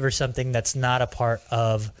deliver something that's not a part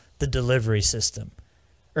of the delivery system.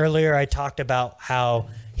 Earlier, I talked about how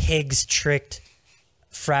Higgs tricked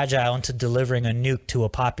fragile into delivering a nuke to a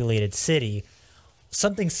populated city.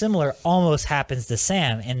 Something similar almost happens to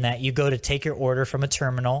Sam in that you go to take your order from a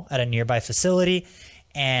terminal at a nearby facility,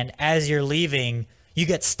 and as you're leaving, you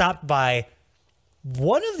get stopped by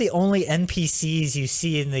one of the only NPCs you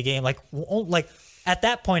see in the game. Like at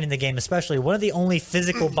that point in the game, especially, one of the only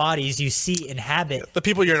physical bodies you see inhabit. The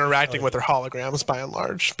people you're interacting with are holograms by and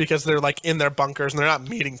large, because they're like in their bunkers and they're not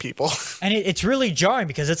meeting people. And it's really jarring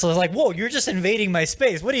because it's like, whoa, you're just invading my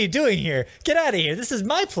space. What are you doing here? Get out of here. This is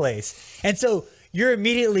my place. And so you're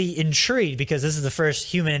immediately intrigued because this is the first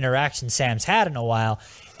human interaction Sam's had in a while.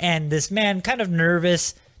 And this man, kind of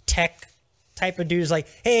nervous tech type of dude, is like,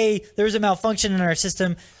 hey, there's a malfunction in our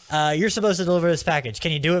system. You're supposed to deliver this package.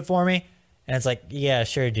 Can you do it for me? And it's like, yeah,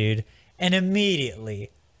 sure, dude. And immediately,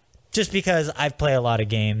 just because I've played a lot of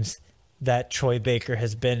games that Troy Baker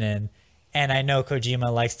has been in, and I know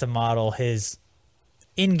Kojima likes to model his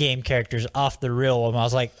in-game characters off the real one, I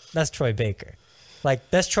was like, that's Troy Baker. Like,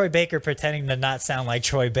 that's Troy Baker pretending to not sound like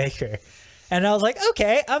Troy Baker. And I was like,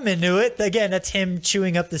 okay, I'm into it. Again, that's him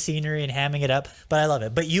chewing up the scenery and hamming it up, but I love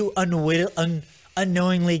it. But you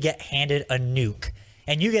unknowingly get handed a nuke.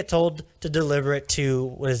 And you get told to deliver it to,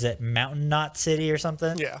 what is it, Mountain Knot City or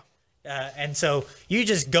something? Yeah. And so you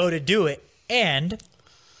just go to do it. And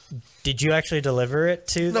did you actually deliver it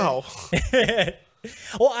to them? No.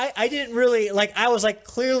 Well, I didn't really, like, I was like,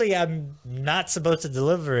 clearly I'm not supposed to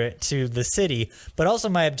deliver it to the city, but also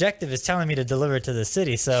my objective is telling me to deliver it to the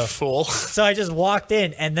city, so... Fool. So I just walked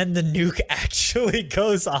in, and then the nuke actually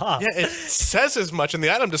goes off. Yeah, it says as much in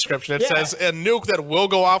the item description. It says a nuke that will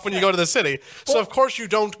go off when you go to the city. So, of course, you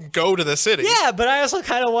don't go to the city. Yeah, but I also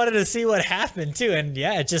kind of wanted to see what happened, too, and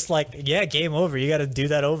yeah, it's just like, yeah, game over. You got to do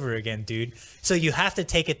that over again, dude. So you have to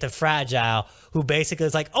take it to Fragile, who basically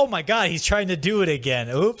is like, oh my god, he's trying to do it again.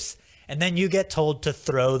 Oops. And then you get told to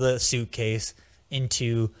throw the suitcase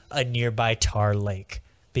into a nearby tar lake,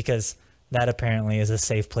 because that apparently is a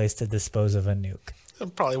safe place to dispose of a nuke.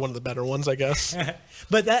 Probably one of the better ones, I guess.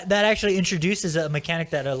 But that actually introduces a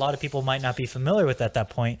mechanic that a lot of people might not be familiar with at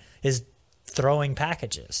that point, is throwing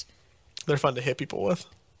packages. They're fun to hit people with.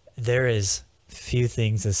 There is few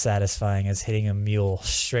things as satisfying as hitting a mule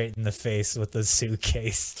straight in the face with a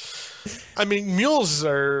suitcase. I mean, mules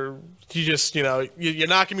are, you just, you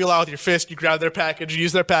knock a mule out with your fist, you grab their package, you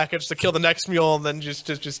use their package to kill the next mule, and then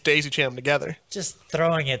just daisy chain them together. Just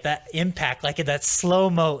throwing it, that impact, like that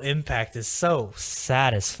slow-mo impact is so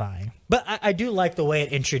satisfying. But I do like the way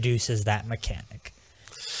it introduces that mechanic.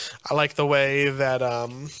 I like the way that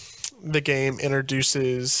the game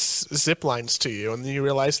introduces zip lines to you, and then you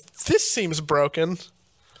realize, this seems broken.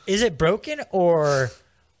 Is it broken, or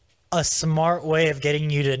a smart way of getting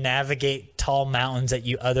you to navigate tall mountains that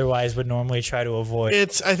you otherwise would normally try to avoid?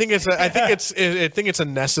 I think it's a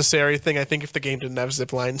necessary thing. I think if the game didn't have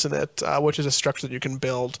zip lines in it, which is a structure that you can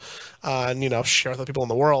build and share with other people in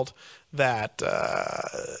the world, that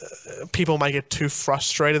people might get too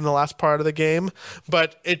frustrated in the last part of the game.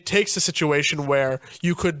 But it takes a situation where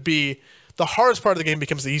you could be, the hardest part of the game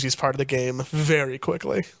becomes the easiest part of the game very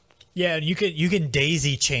quickly. Yeah, you can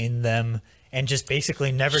daisy chain them and just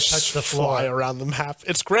basically never touch the floor. Fly around the map.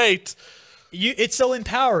 It's great. It's so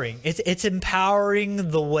empowering. It's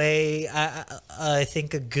empowering the way I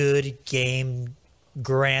think a good game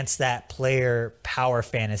grants that player power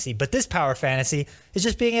fantasy. But this power fantasy is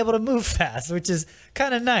just being able to move fast, which is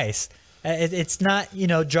kind of nice. It's not,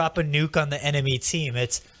 drop a nuke on the enemy team.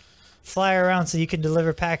 It's fly around so you can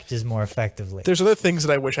deliver packages more effectively. There's other things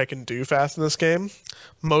that I wish I can do fast in this game.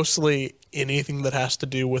 Mostly anything that has to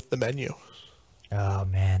do with the menu. Oh,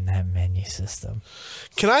 man, that menu system.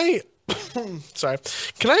 Can I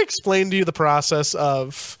explain to you the process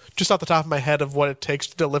of, just off the top of my head, of what it takes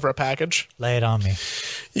to deliver a package? Lay it on me.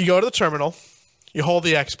 You go to the terminal, you hold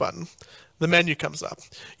the X button, the menu comes up.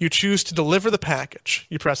 You choose to deliver the package.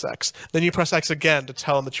 You press X. Then you press X again to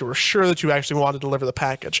tell them that you were sure that you actually wanted to deliver the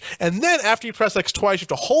package. And then after you press X twice, you have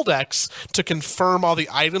to hold X to confirm all the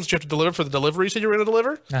items you have to deliver for the deliveries that you're going to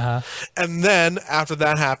deliver. Uh-huh. And then after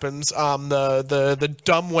that happens, the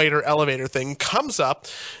dumbwaiter elevator thing comes up.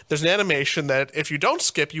 There's an animation that if you don't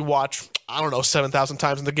skip, you watch, 7,000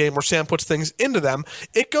 times in the game where Sam puts things into them.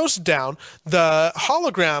 It goes down. The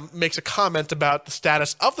hologram makes a comment about the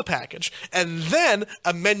status of the package. And then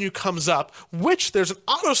a menu comes up, which there's an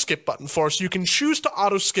auto skip button for, so you can choose to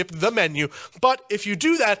auto skip the menu. But if you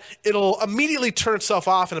do that, it'll immediately turn itself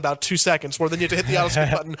off in about 2 seconds, where then you have to hit the auto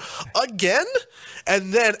skip button again.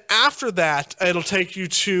 And then after that, it'll take you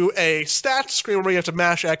to a stats screen where you have to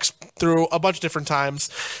mash X through a bunch of different times.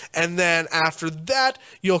 And then after that,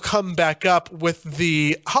 you'll come back back up with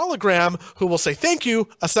the hologram who will say thank you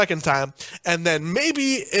a second time. And then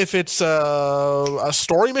maybe if it's a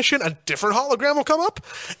story mission, a different hologram will come up.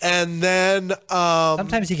 And then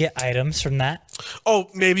sometimes you get items from that. Oh,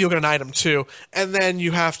 maybe you'll get an item too. And then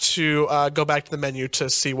you have to go back to the menu to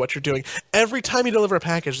see what you're doing. Every time you deliver a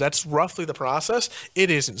package, that's roughly the process. It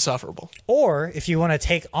is insufferable. Or if you want to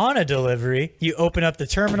take on a delivery, you open up the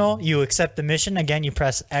terminal, you accept the mission. Again, you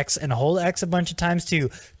press X and hold X a bunch of times to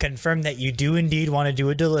confirm that you do indeed want to do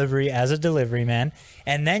a delivery as a delivery man.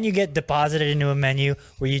 And then you get deposited into a menu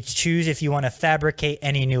where you choose if you want to fabricate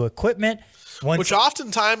any new equipment. Which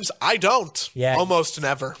oftentimes I don't. Yeah. Almost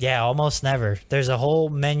never. Yeah, almost never. There's a whole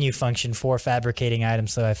menu function for fabricating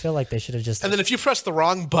items, so I feel like they should have just... And then if you press the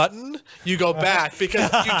wrong button, you go back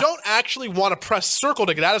because you don't actually want to press circle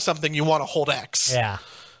to get out of something. You want to hold X. Yeah.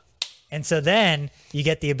 And so then you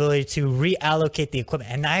get the ability to reallocate the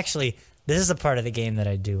equipment. And actually, this is a part of the game that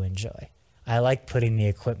I do enjoy. I like putting the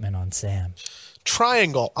equipment on Sam.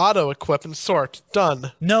 Triangle, auto equip and sort,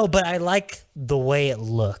 done. No, but I like the way it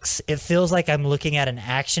looks. It feels like I'm looking at an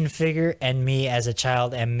action figure, and me as a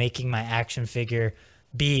child am making my action figure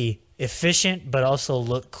be efficient but also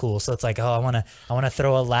look cool. So it's like, oh, I want to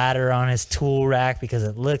throw a ladder on his tool rack because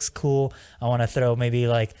it looks cool. I want to throw maybe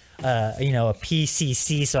like a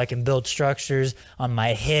PCC so I can build structures on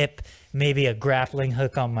my hip. Maybe a grappling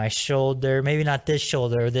hook on my shoulder. Maybe not this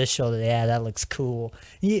shoulder or this shoulder. Yeah, that looks cool.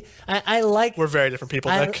 I like... We're very different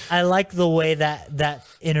people, Nick. I like the way that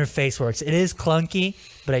interface works. It is clunky,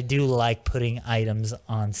 but I do like putting items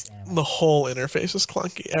on Sam. The whole interface is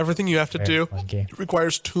clunky. Everything you have to do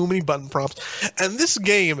requires too many button prompts. And this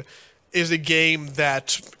game is a game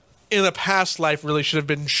that... in a past life really should have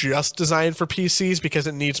been just designed for PCs because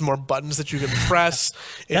it needs more buttons that you can press.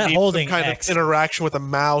 It needs some kind of interaction with a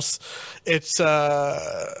mouse. It's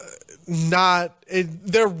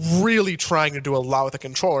they're really trying to do a lot with a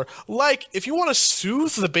controller. Like, if you want to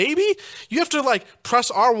soothe the baby, you have to like press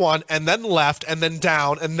R1 and then left and then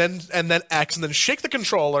down and then X and then shake the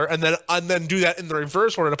controller and then do that in the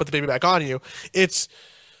reverse order to put the baby back on you.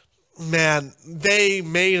 Man, they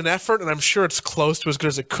made an effort, and I'm sure it's close to as good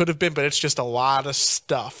as it could have been, but it's just a lot of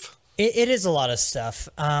stuff. It is a lot of stuff,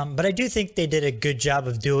 but I do think they did a good job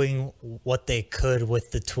of doing what they could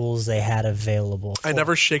with the tools they had available. I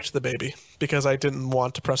never shaked the baby because I didn't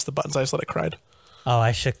want to press the buttons. I just let it cry. Oh,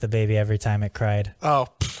 I shook the baby every time it cried. Oh,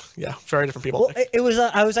 yeah, very different people. Well, it was.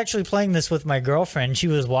 I was actually playing this with my girlfriend. She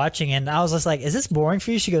was watching, and I was just like, "Is this boring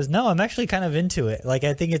for you?" She goes, "No, I'm actually kind of into it. Like,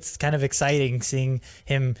 I think it's kind of exciting seeing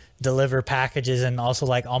him deliver packages and also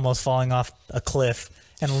like almost falling off a cliff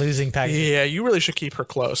and losing packages." Yeah, you really should keep her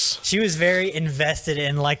close. She was very invested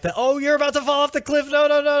in like you're about to fall off the cliff.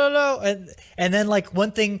 No. And then like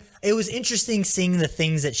one thing, it was interesting seeing the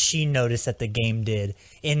things that she noticed that the game did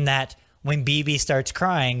in that. When BB starts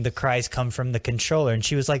crying, the cries come from the controller. And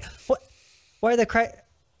she was like, what? Why are the cries?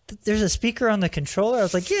 There's a speaker on the controller? I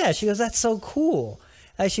was like, yeah. She goes, that's so cool.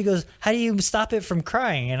 And she goes, how do you stop it from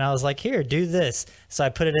crying? And I was like, here, do this. So I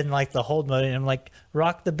put it in like the hold mode and I'm like,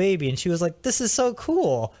 rock the baby. And she was like, this is so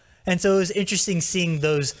cool. And so it was interesting seeing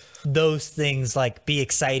those things like be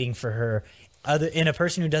exciting for her in a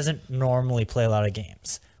person who doesn't normally play a lot of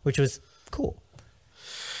games, which was cool.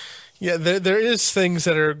 Yeah, there is things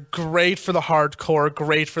that are great for the hardcore,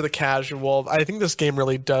 great for the casual. I think this game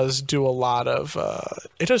really does do a lot of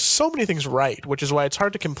it does so many things right, which is why it's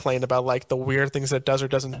hard to complain about like the weird things that it does or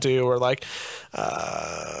doesn't do, or like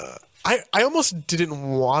I almost didn't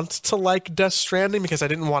want to like Death Stranding because I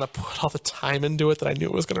didn't want to put all the time into it that I knew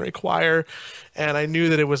it was going to require. And I knew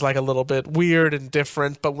that it was like a little bit weird and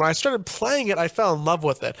different. But when I started playing it, I fell in love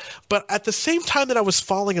with it. But at the same time that I was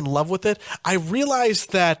falling in love with it, I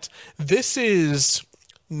realized that this is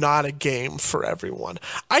not a game for everyone.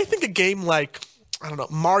 I think a game like, I don't know,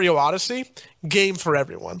 Mario Odyssey, game for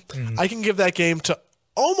everyone. Mm-hmm. I can give that game to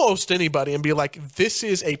almost anybody and be like, this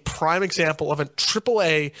is a prime example of a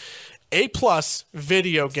AAA A+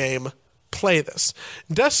 video game. Play this.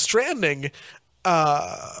 Death Stranding,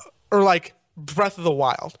 or like Breath of the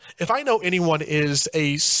Wild. If I know anyone is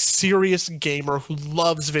a serious gamer who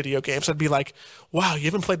loves video games, I'd be like, wow, you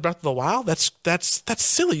haven't played Breath of the Wild? That's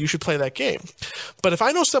silly. You should play that game. But if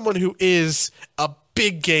I know someone who is a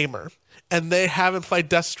big gamer and they haven't played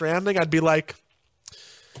Death Stranding, I'd be like,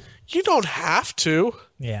 you don't have to.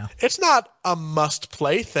 Yeah. It's not a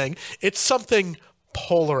must-play thing. It's something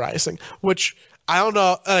polarizing, which I don't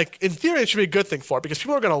know. Like, in theory, it should be a good thing for it because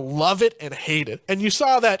people are going to love it and hate it. And you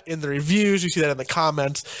saw that in the reviews. You see that in the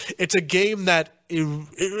comments. It's a game that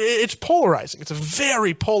it's polarizing. It's a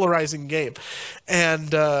very polarizing game.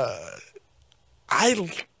 And I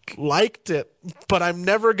liked it, but I'm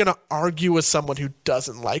never going to argue with someone who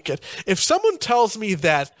doesn't like it. If someone tells me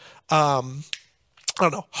that, I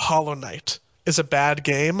don't know, Hollow Knight is a bad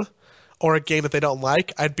game or a game that they don't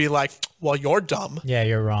like, I'd be like, well, you're dumb. Yeah,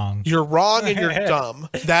 you're wrong. You're wrong and you're dumb.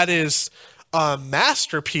 That is a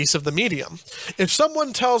masterpiece of the medium. If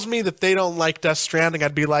someone tells me that they don't like Death Stranding,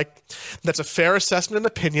 I'd be like, that's a fair assessment and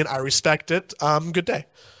opinion. I respect it. Good day.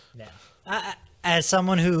 Yeah. As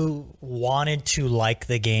someone who wanted to like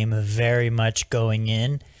the game very much going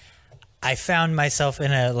in, I found myself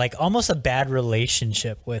in a almost a bad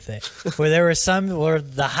relationship with it, where there were some where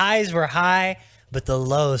the highs were high, but the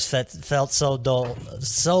lows felt so dull,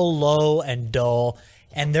 so low and dull.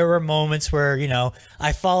 And there were moments where,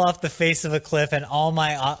 I fall off the face of a cliff and all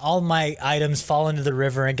my items fall into the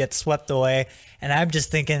river and get swept away. And I'm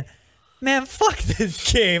just thinking, man, fuck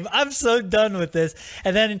this game. I'm so done with this.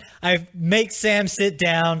 And then I make Sam sit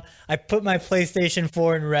down. I put my PlayStation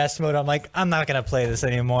 4 in rest mode. I'm like, I'm not going to play this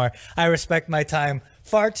anymore. I respect my time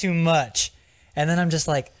far too much. And then I'm just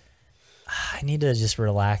like, I need to just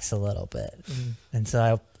relax a little bit. And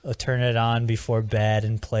so I'll turn it on before bed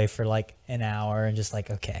and play for an hour and just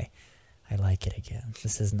okay, I like it again.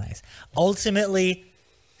 This is nice. Ultimately,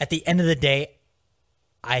 at the end of the day,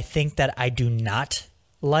 I think that I do not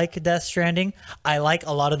like Death Stranding. I like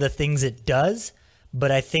a lot of the things it does,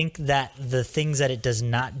 but I think that the things that it does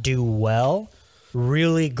not do well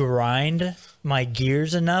really grind my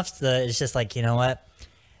gears enough that it's just you know what?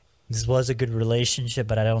 This was a good relationship,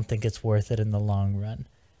 but I don't think it's worth it in the long run.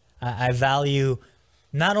 I value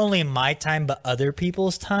not only my time, but other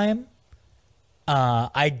people's time.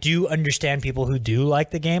 I do understand people who do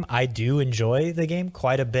like the game. I do enjoy the game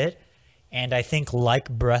quite a bit. And I think like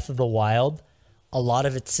Breath of the Wild, a lot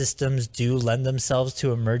of its systems do lend themselves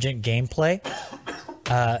to emergent gameplay,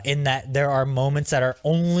 in that there are moments that are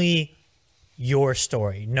only your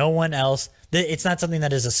story. No one else. It's not something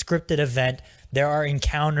that is a scripted event. There are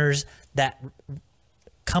encounters that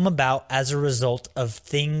come about as a result of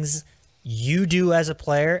things you do as a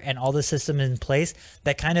player and all the systems in place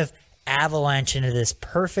that kind of avalanche into this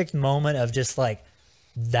perfect moment of just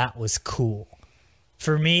that was cool.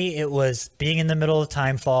 For me, it was being in the middle of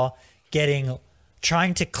Timefall,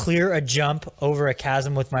 trying to clear a jump over a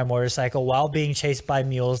chasm with my motorcycle while being chased by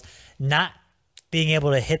mules, not being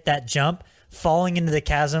able to hit that jump, falling into the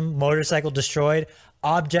chasm, motorcycle destroyed,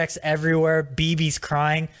 objects everywhere, BB's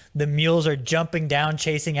crying, the mules are jumping down,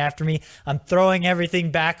 chasing after me. I'm throwing everything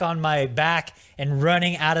back on my back and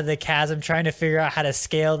running out of the chasm, trying to figure out how to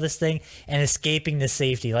scale this thing and escaping to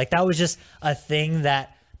safety. That was just a thing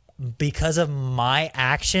that, because of my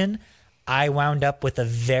action, I wound up with a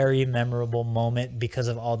very memorable moment because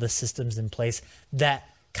of all the systems in place that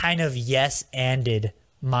kind of yes-anded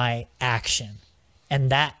my action. And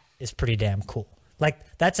that is pretty damn cool.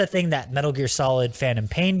 That's a thing that Metal Gear Solid Phantom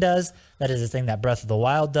Pain does. That is a thing that Breath of the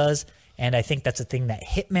Wild does. And I think that's a thing that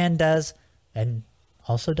Hitman does, and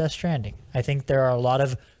also Death Stranding. I think there are a lot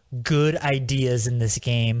of good ideas in this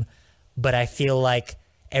game, but I feel like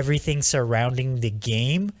everything surrounding the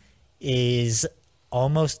game is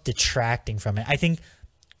almost detracting from it. I think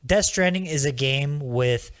Death Stranding is a game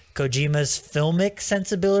with Kojima's filmic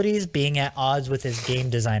sensibilities being at odds with his game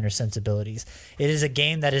designer sensibilities. It is a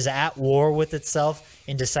game that is at war with itself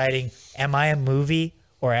in deciding, am I a movie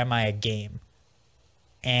or am I a game?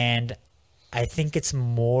 And I think it's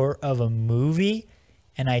more of a movie,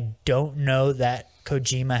 and I don't know that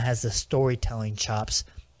Kojima has the storytelling chops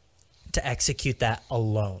to execute that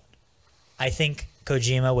alone. I think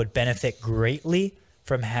Kojima would benefit greatly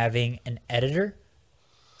from having an editor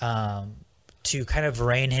to kind of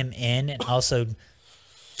rein him in and also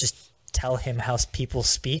just tell him how people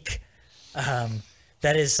speak.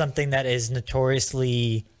 That is something that is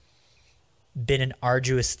notoriously been an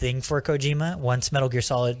arduous thing for Kojima. Once Metal Gear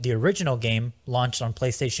Solid, the original game, launched on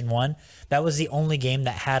PlayStation 1, that was the only game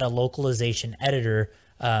that had a localization editor.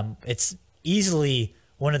 It's easily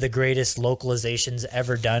one of the greatest localizations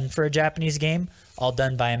ever done for a Japanese game, all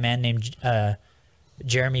done by a man named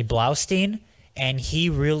Jeremy Blaustein. And he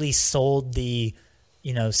really sold the,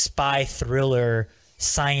 spy thriller,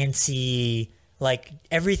 science-y,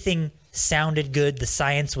 everything sounded good. The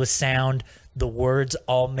science was sound. The words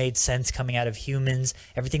all made sense coming out of humans.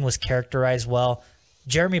 Everything was characterized well.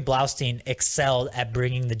 Jeremy Blaustein excelled at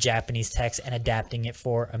bringing the Japanese text and adapting it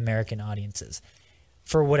for American audiences.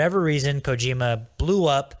 For whatever reason, Kojima blew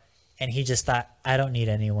up, and he just thought, I don't need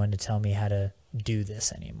anyone to tell me how to do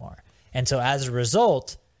this anymore. And so as a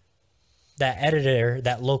result, that editor,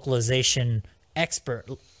 that localization expert,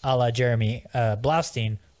 a la Jeremy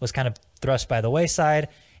Blaustein, was kind of thrust by the wayside,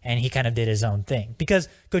 and he kind of did his own thing. Because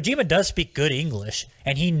Kojima does speak good English,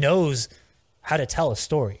 and he knows how to tell a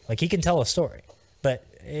story. Like, he can tell a story, but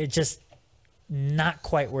it just not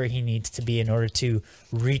quite where he needs to be in order to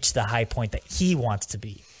reach the high point that he wants to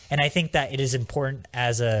be. And I think that it is important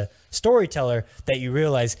as a storyteller that you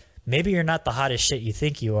realize maybe you're not the hottest shit you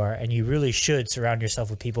think you are, and you really should surround yourself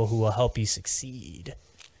with people who will help you succeed.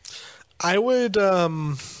 I would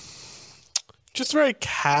just very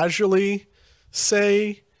casually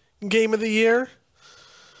say game of the year,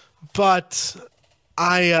 but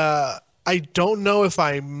I don't know if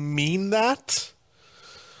I mean that.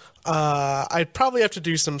 I'd probably have to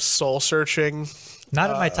do some soul searching.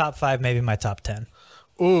 Not in my top 5, maybe my top 10.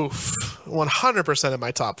 Oof, 100% in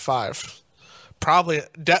my top 5. Probably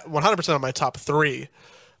 100% in my top 3.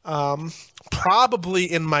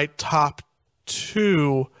 Probably in my top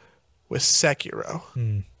 2 with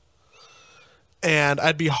Sekiro. And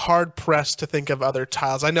I'd be hard-pressed to think of other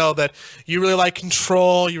titles. I know that you really like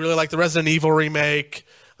Control, you really like the Resident Evil remake.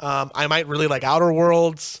 I might really like Outer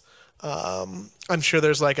Worlds. I'm sure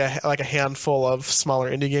there's like a handful of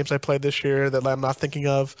smaller indie games I played this year that I'm not thinking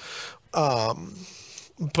of.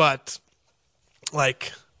 But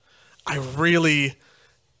like, I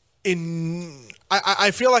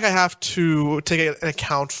feel like I have to take an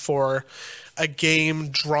account for a game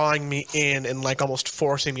drawing me in and like almost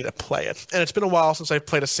forcing me to play it. And it's been a while since I've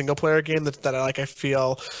played a single player game that I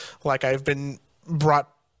feel like I've been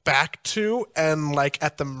brought back to and like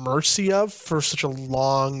at the mercy of for such a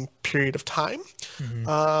long period of time.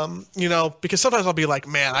 Because sometimes I'll be like,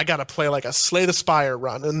 man, I gotta play like a Slay the Spire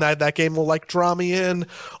run, and that game will like draw me in,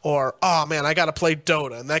 or oh man, I gotta play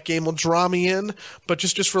Dota, and that game will draw me in. But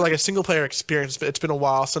just for like a single player experience, it's been a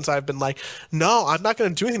while since I've been like, no, I'm not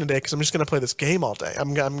gonna do anything today because I'm just gonna play this game all day.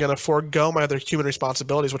 I'm gonna forego my other human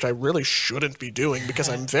responsibilities, which I really shouldn't be doing because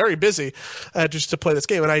I'm very busy, just to play this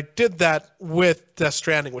game. And I did that with Death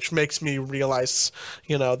Stranding, which makes me realize,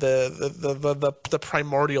 the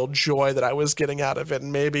primordial joy that I was getting out of it.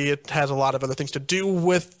 And maybe it has a lot of other things to do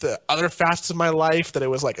with the other facets of my life, that it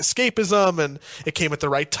was like escapism and it came at the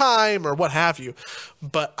right time or what have you.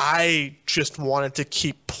 But I just wanted to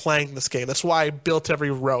keep playing this game. That's why I built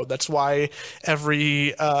every road. That's why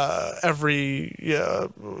every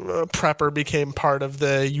prepper became part of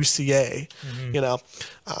the UCA,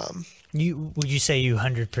 Would you say you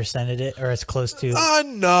 100%ed it, or as close to?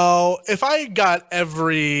 No. If I got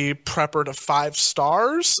every prepper to 5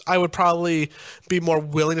 stars, I would probably be more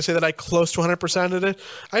willing to say that I close to 100%ed it.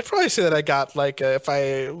 I'd probably say that I got an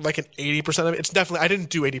 80% of it. It's definitely, I didn't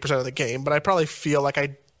do 80% of the game, but I probably feel like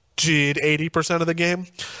I did 80% of the game.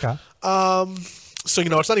 Okay. So,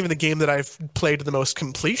 it's not even the game that I've played to the most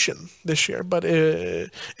completion this year, but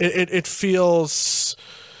it feels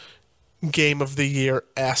Game of the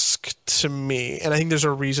Year-esque to me. And I think there's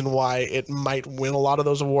a reason why it might win a lot of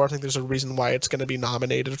those awards. I think there's a reason why it's going to be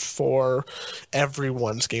nominated for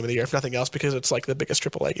everyone's Game of the Year, if nothing else, because it's like the biggest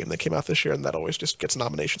AAA game that came out this year, and that always just gets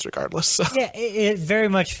nominations regardless. So. Yeah, it very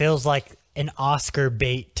much feels like an Oscar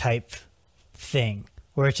bait type thing,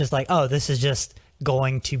 where it's just like, oh, this is just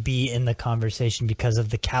going to be in the conversation because of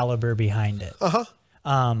the caliber behind it.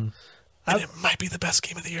 And it might be the best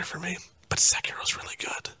Game of the Year for me, but Sekiro's really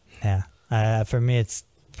good. Yeah. For me, it's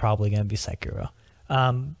probably going to be Sekiro.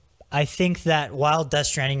 I think that while Death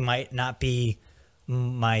Stranding might not be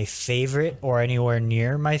my favorite or anywhere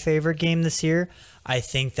near my favorite game this year, I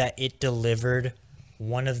think that it delivered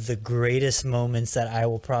one of the greatest moments that I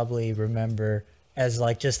will probably remember as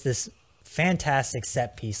like just this fantastic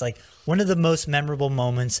set piece. Like one of the most memorable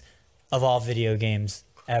moments of all video games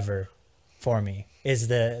ever for me is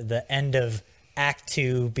the end of Act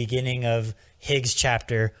 2, beginning of Higgs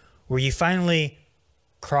chapter, where you finally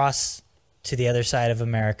cross to the other side of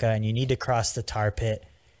America and you need to cross the tar pit,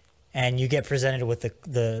 and you get presented with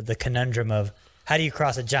the conundrum of how do you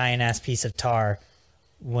cross a giant ass piece of tar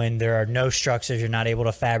when there are no structures, you're not able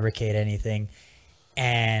to fabricate anything,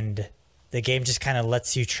 and the game just kind of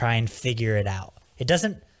lets you try and figure it out. It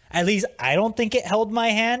doesn't, at least I don't think it held my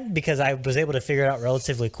hand, because I was able to figure it out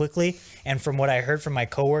relatively quickly. And from what I heard from my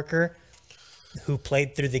coworker who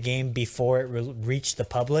played through the game before it reached the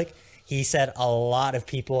public, he said a lot of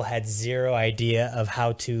people had zero idea of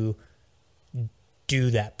how to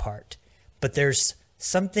do that part. But there's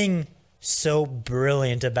something so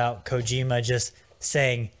brilliant about Kojima just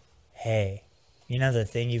saying, hey, you know the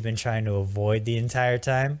thing you've been trying to avoid the entire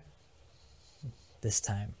time? This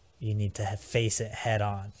time you need to face it head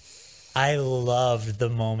on. I loved the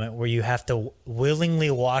moment where you have to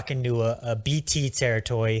willingly walk into a BT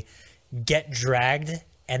territory, get dragged,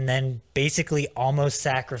 and then basically almost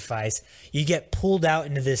sacrifice. You get pulled out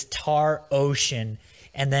into this tar ocean,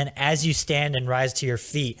 And then as you stand and rise to your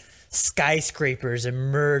feet, skyscrapers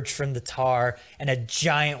emerge from the tar, and a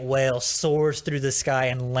giant whale soars through the sky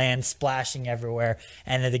and lands splashing everywhere.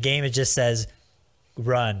 And then the game, it just says,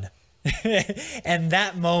 run. And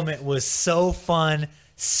that moment was so fun,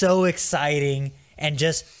 so exciting, and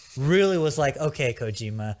just really was like, okay,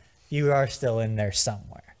 Kojima, you are still in there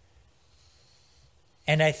somewhere.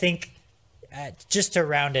 And I think, just to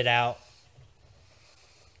round it out,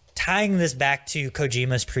 tying this back to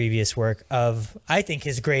Kojima's previous work of, I think,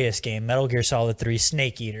 his greatest game, Metal Gear Solid 3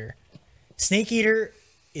 Snake Eater. Snake Eater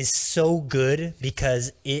is so good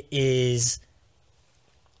because it is...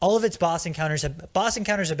 all of its boss encounters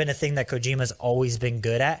have been a thing that Kojima's always been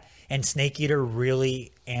good at, and Snake Eater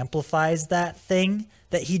really amplifies that thing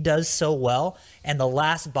that he does so well. And the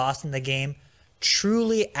last boss in the game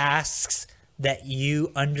truly asks that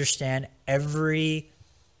you understand every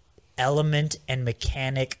element and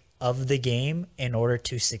mechanic of the game in order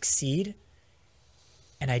to succeed.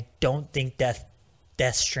 And I don't think Death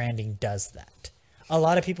Stranding does that. A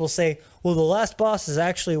lot of people say, well, the last boss is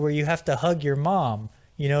actually where you have to hug your mom.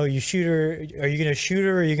 You know, you shoot her. Are you going to shoot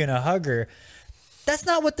her or are you going to hug her? That's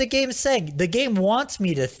not what the game is saying. The game wants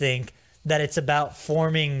me to think that it's about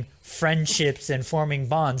forming friendships and forming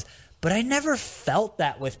bonds. But I never felt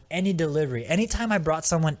that with any delivery. Anytime I brought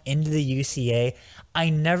someone into the UCA, I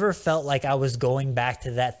never felt like I was going back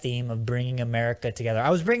to that theme of bringing America together. I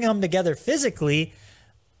was bringing them together physically,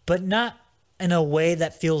 but not in a way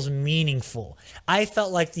that feels meaningful. I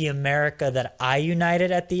felt like the America that I united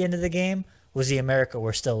at the end of the game was the America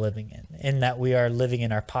we're still living in that we are living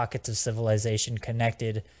in our pockets of civilization,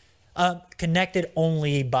 connected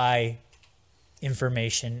only by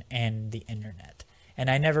information and the internet. And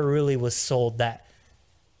I never really was sold that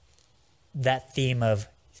theme of,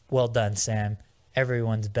 well done, Sam.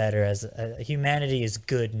 Everyone's better. Humanity is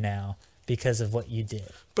good now because of what you did.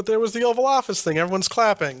 But there was the Oval Office thing. Everyone's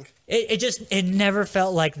clapping. It never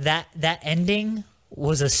felt like that ending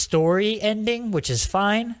was a story ending, which is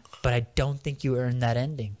fine. But I don't think you earned that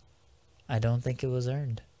ending. I don't think it was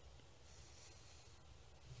earned.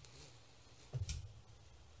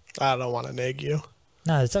 I don't want to nag you.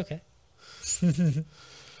 No, it's okay.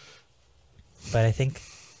 But I think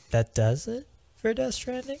that does it for Death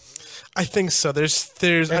Stranding. I think so. There's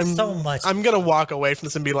so much. I'm gonna walk away from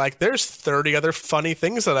this and be like, there's 30 other funny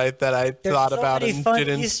things that I thought about and fun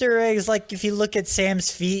didn't. Easter eggs, like if you look at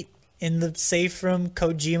Sam's feet in the safe room,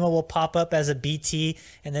 Kojima will pop up as a BT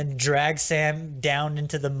and then drag Sam down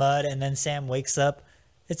into the mud, and then Sam wakes up.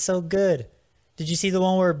 It's so good. Did you see the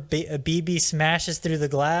one where BB smashes through the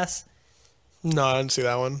glass? No, I didn't see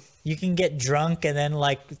that one. You can get drunk and then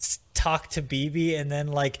like talk to BB, and then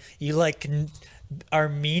like you like are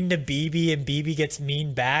mean to BB and BB gets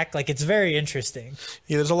mean back. Like, it's very interesting.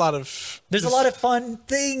 Yeah, there's a lot of fun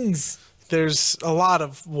things. There's a lot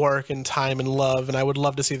of work and time and love, and I would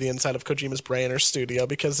love to see the inside of Kojima's brain or studio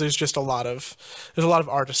because there's just a lot of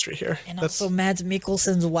artistry here. And also, Mads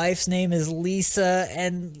Mikkelsen's wife's name is Lisa,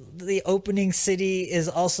 and the opening city is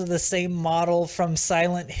also the same model from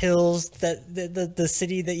Silent Hills, that the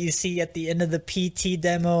city that you see at the end of the PT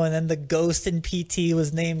demo, and then the ghost in PT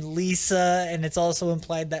was named Lisa, and it's also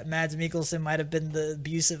implied that Mads Mikkelsen might have been the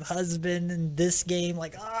abusive husband in this game.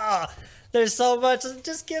 Like, there's so much.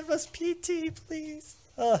 Just give us PT, please.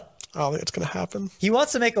 I don't think it's going to happen. He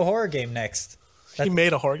wants to make a horror game next. He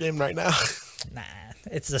made a horror game right now. Nah,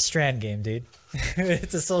 it's a Strand game, dude.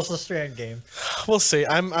 It's a social Strand game. We'll see.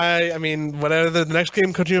 I mean, whatever the next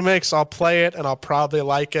game Kojima makes, I'll play it, and I'll probably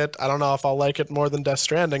like it. I don't know if I'll like it more than Death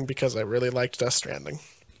Stranding because I really liked Death Stranding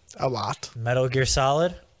a lot. Metal Gear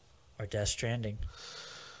Solid or Death Stranding?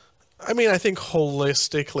 I mean, I think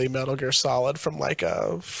holistically Metal Gear Solid from like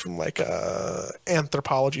a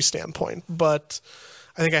anthropology standpoint, but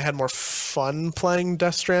I think I had more fun playing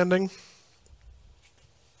Death Stranding.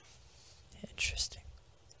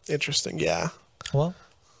 Interesting, yeah. Well,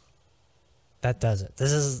 that does it.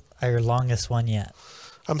 This is our longest one yet.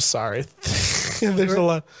 I'm sorry. There's a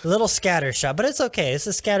lot. A little scattershot, but it's okay. It's a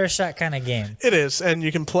scattershot kind of game. It is, and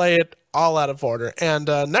you can play it all out of order. And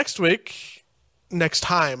next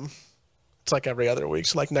time, it's like every other week.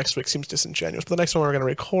 So like next week seems disingenuous. But the next one we're going to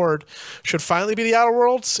record should finally be the Outer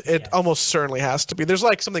Worlds. It almost certainly has to be. There's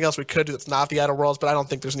like something else we could do that's not the Outer Worlds, but I don't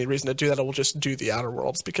think there's any reason to do that. We'll just do the Outer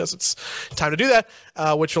Worlds because it's time to do that,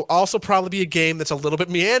 which will also probably be a game that's a little bit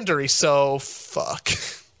meandery. So fuck.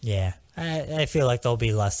 Yeah. I feel like there'll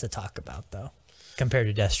be less to talk about, though, compared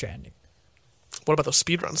to Death Stranding. What about those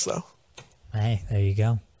speedruns, though? Hey, there you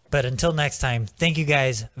go. But until next time, thank you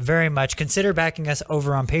guys very much. Consider backing us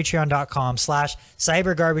over on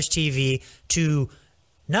patreon.com/cybergarbagetv to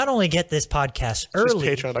not only get this podcast early.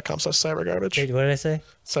 Patreon.com/cybergarbage. What did I say?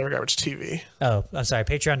 Cybergarbage TV. Oh, I'm sorry.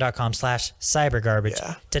 Patreon.com/cybergarbage.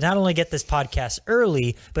 Yeah. To not only get this podcast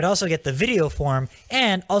early, but also get the video form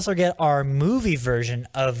and also get our movie version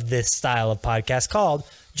of this style of podcast called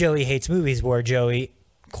Joey Hates Movies, where Joey,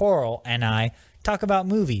 Coral, and I talk about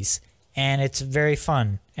movies. And it's very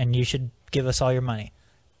fun, and you should give us all your money.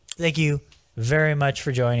 Thank you very much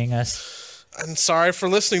for joining us. I'm sorry for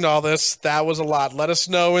listening to all this. That was a lot. Let us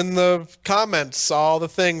know in the comments all the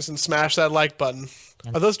things and smash that like button.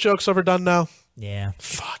 Are those jokes overdone now? Yeah.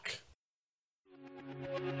 Fuck.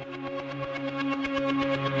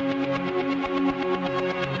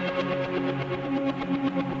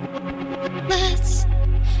 Let's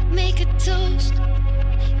make a toast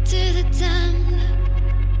to the time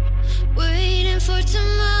waiting for tomorrow.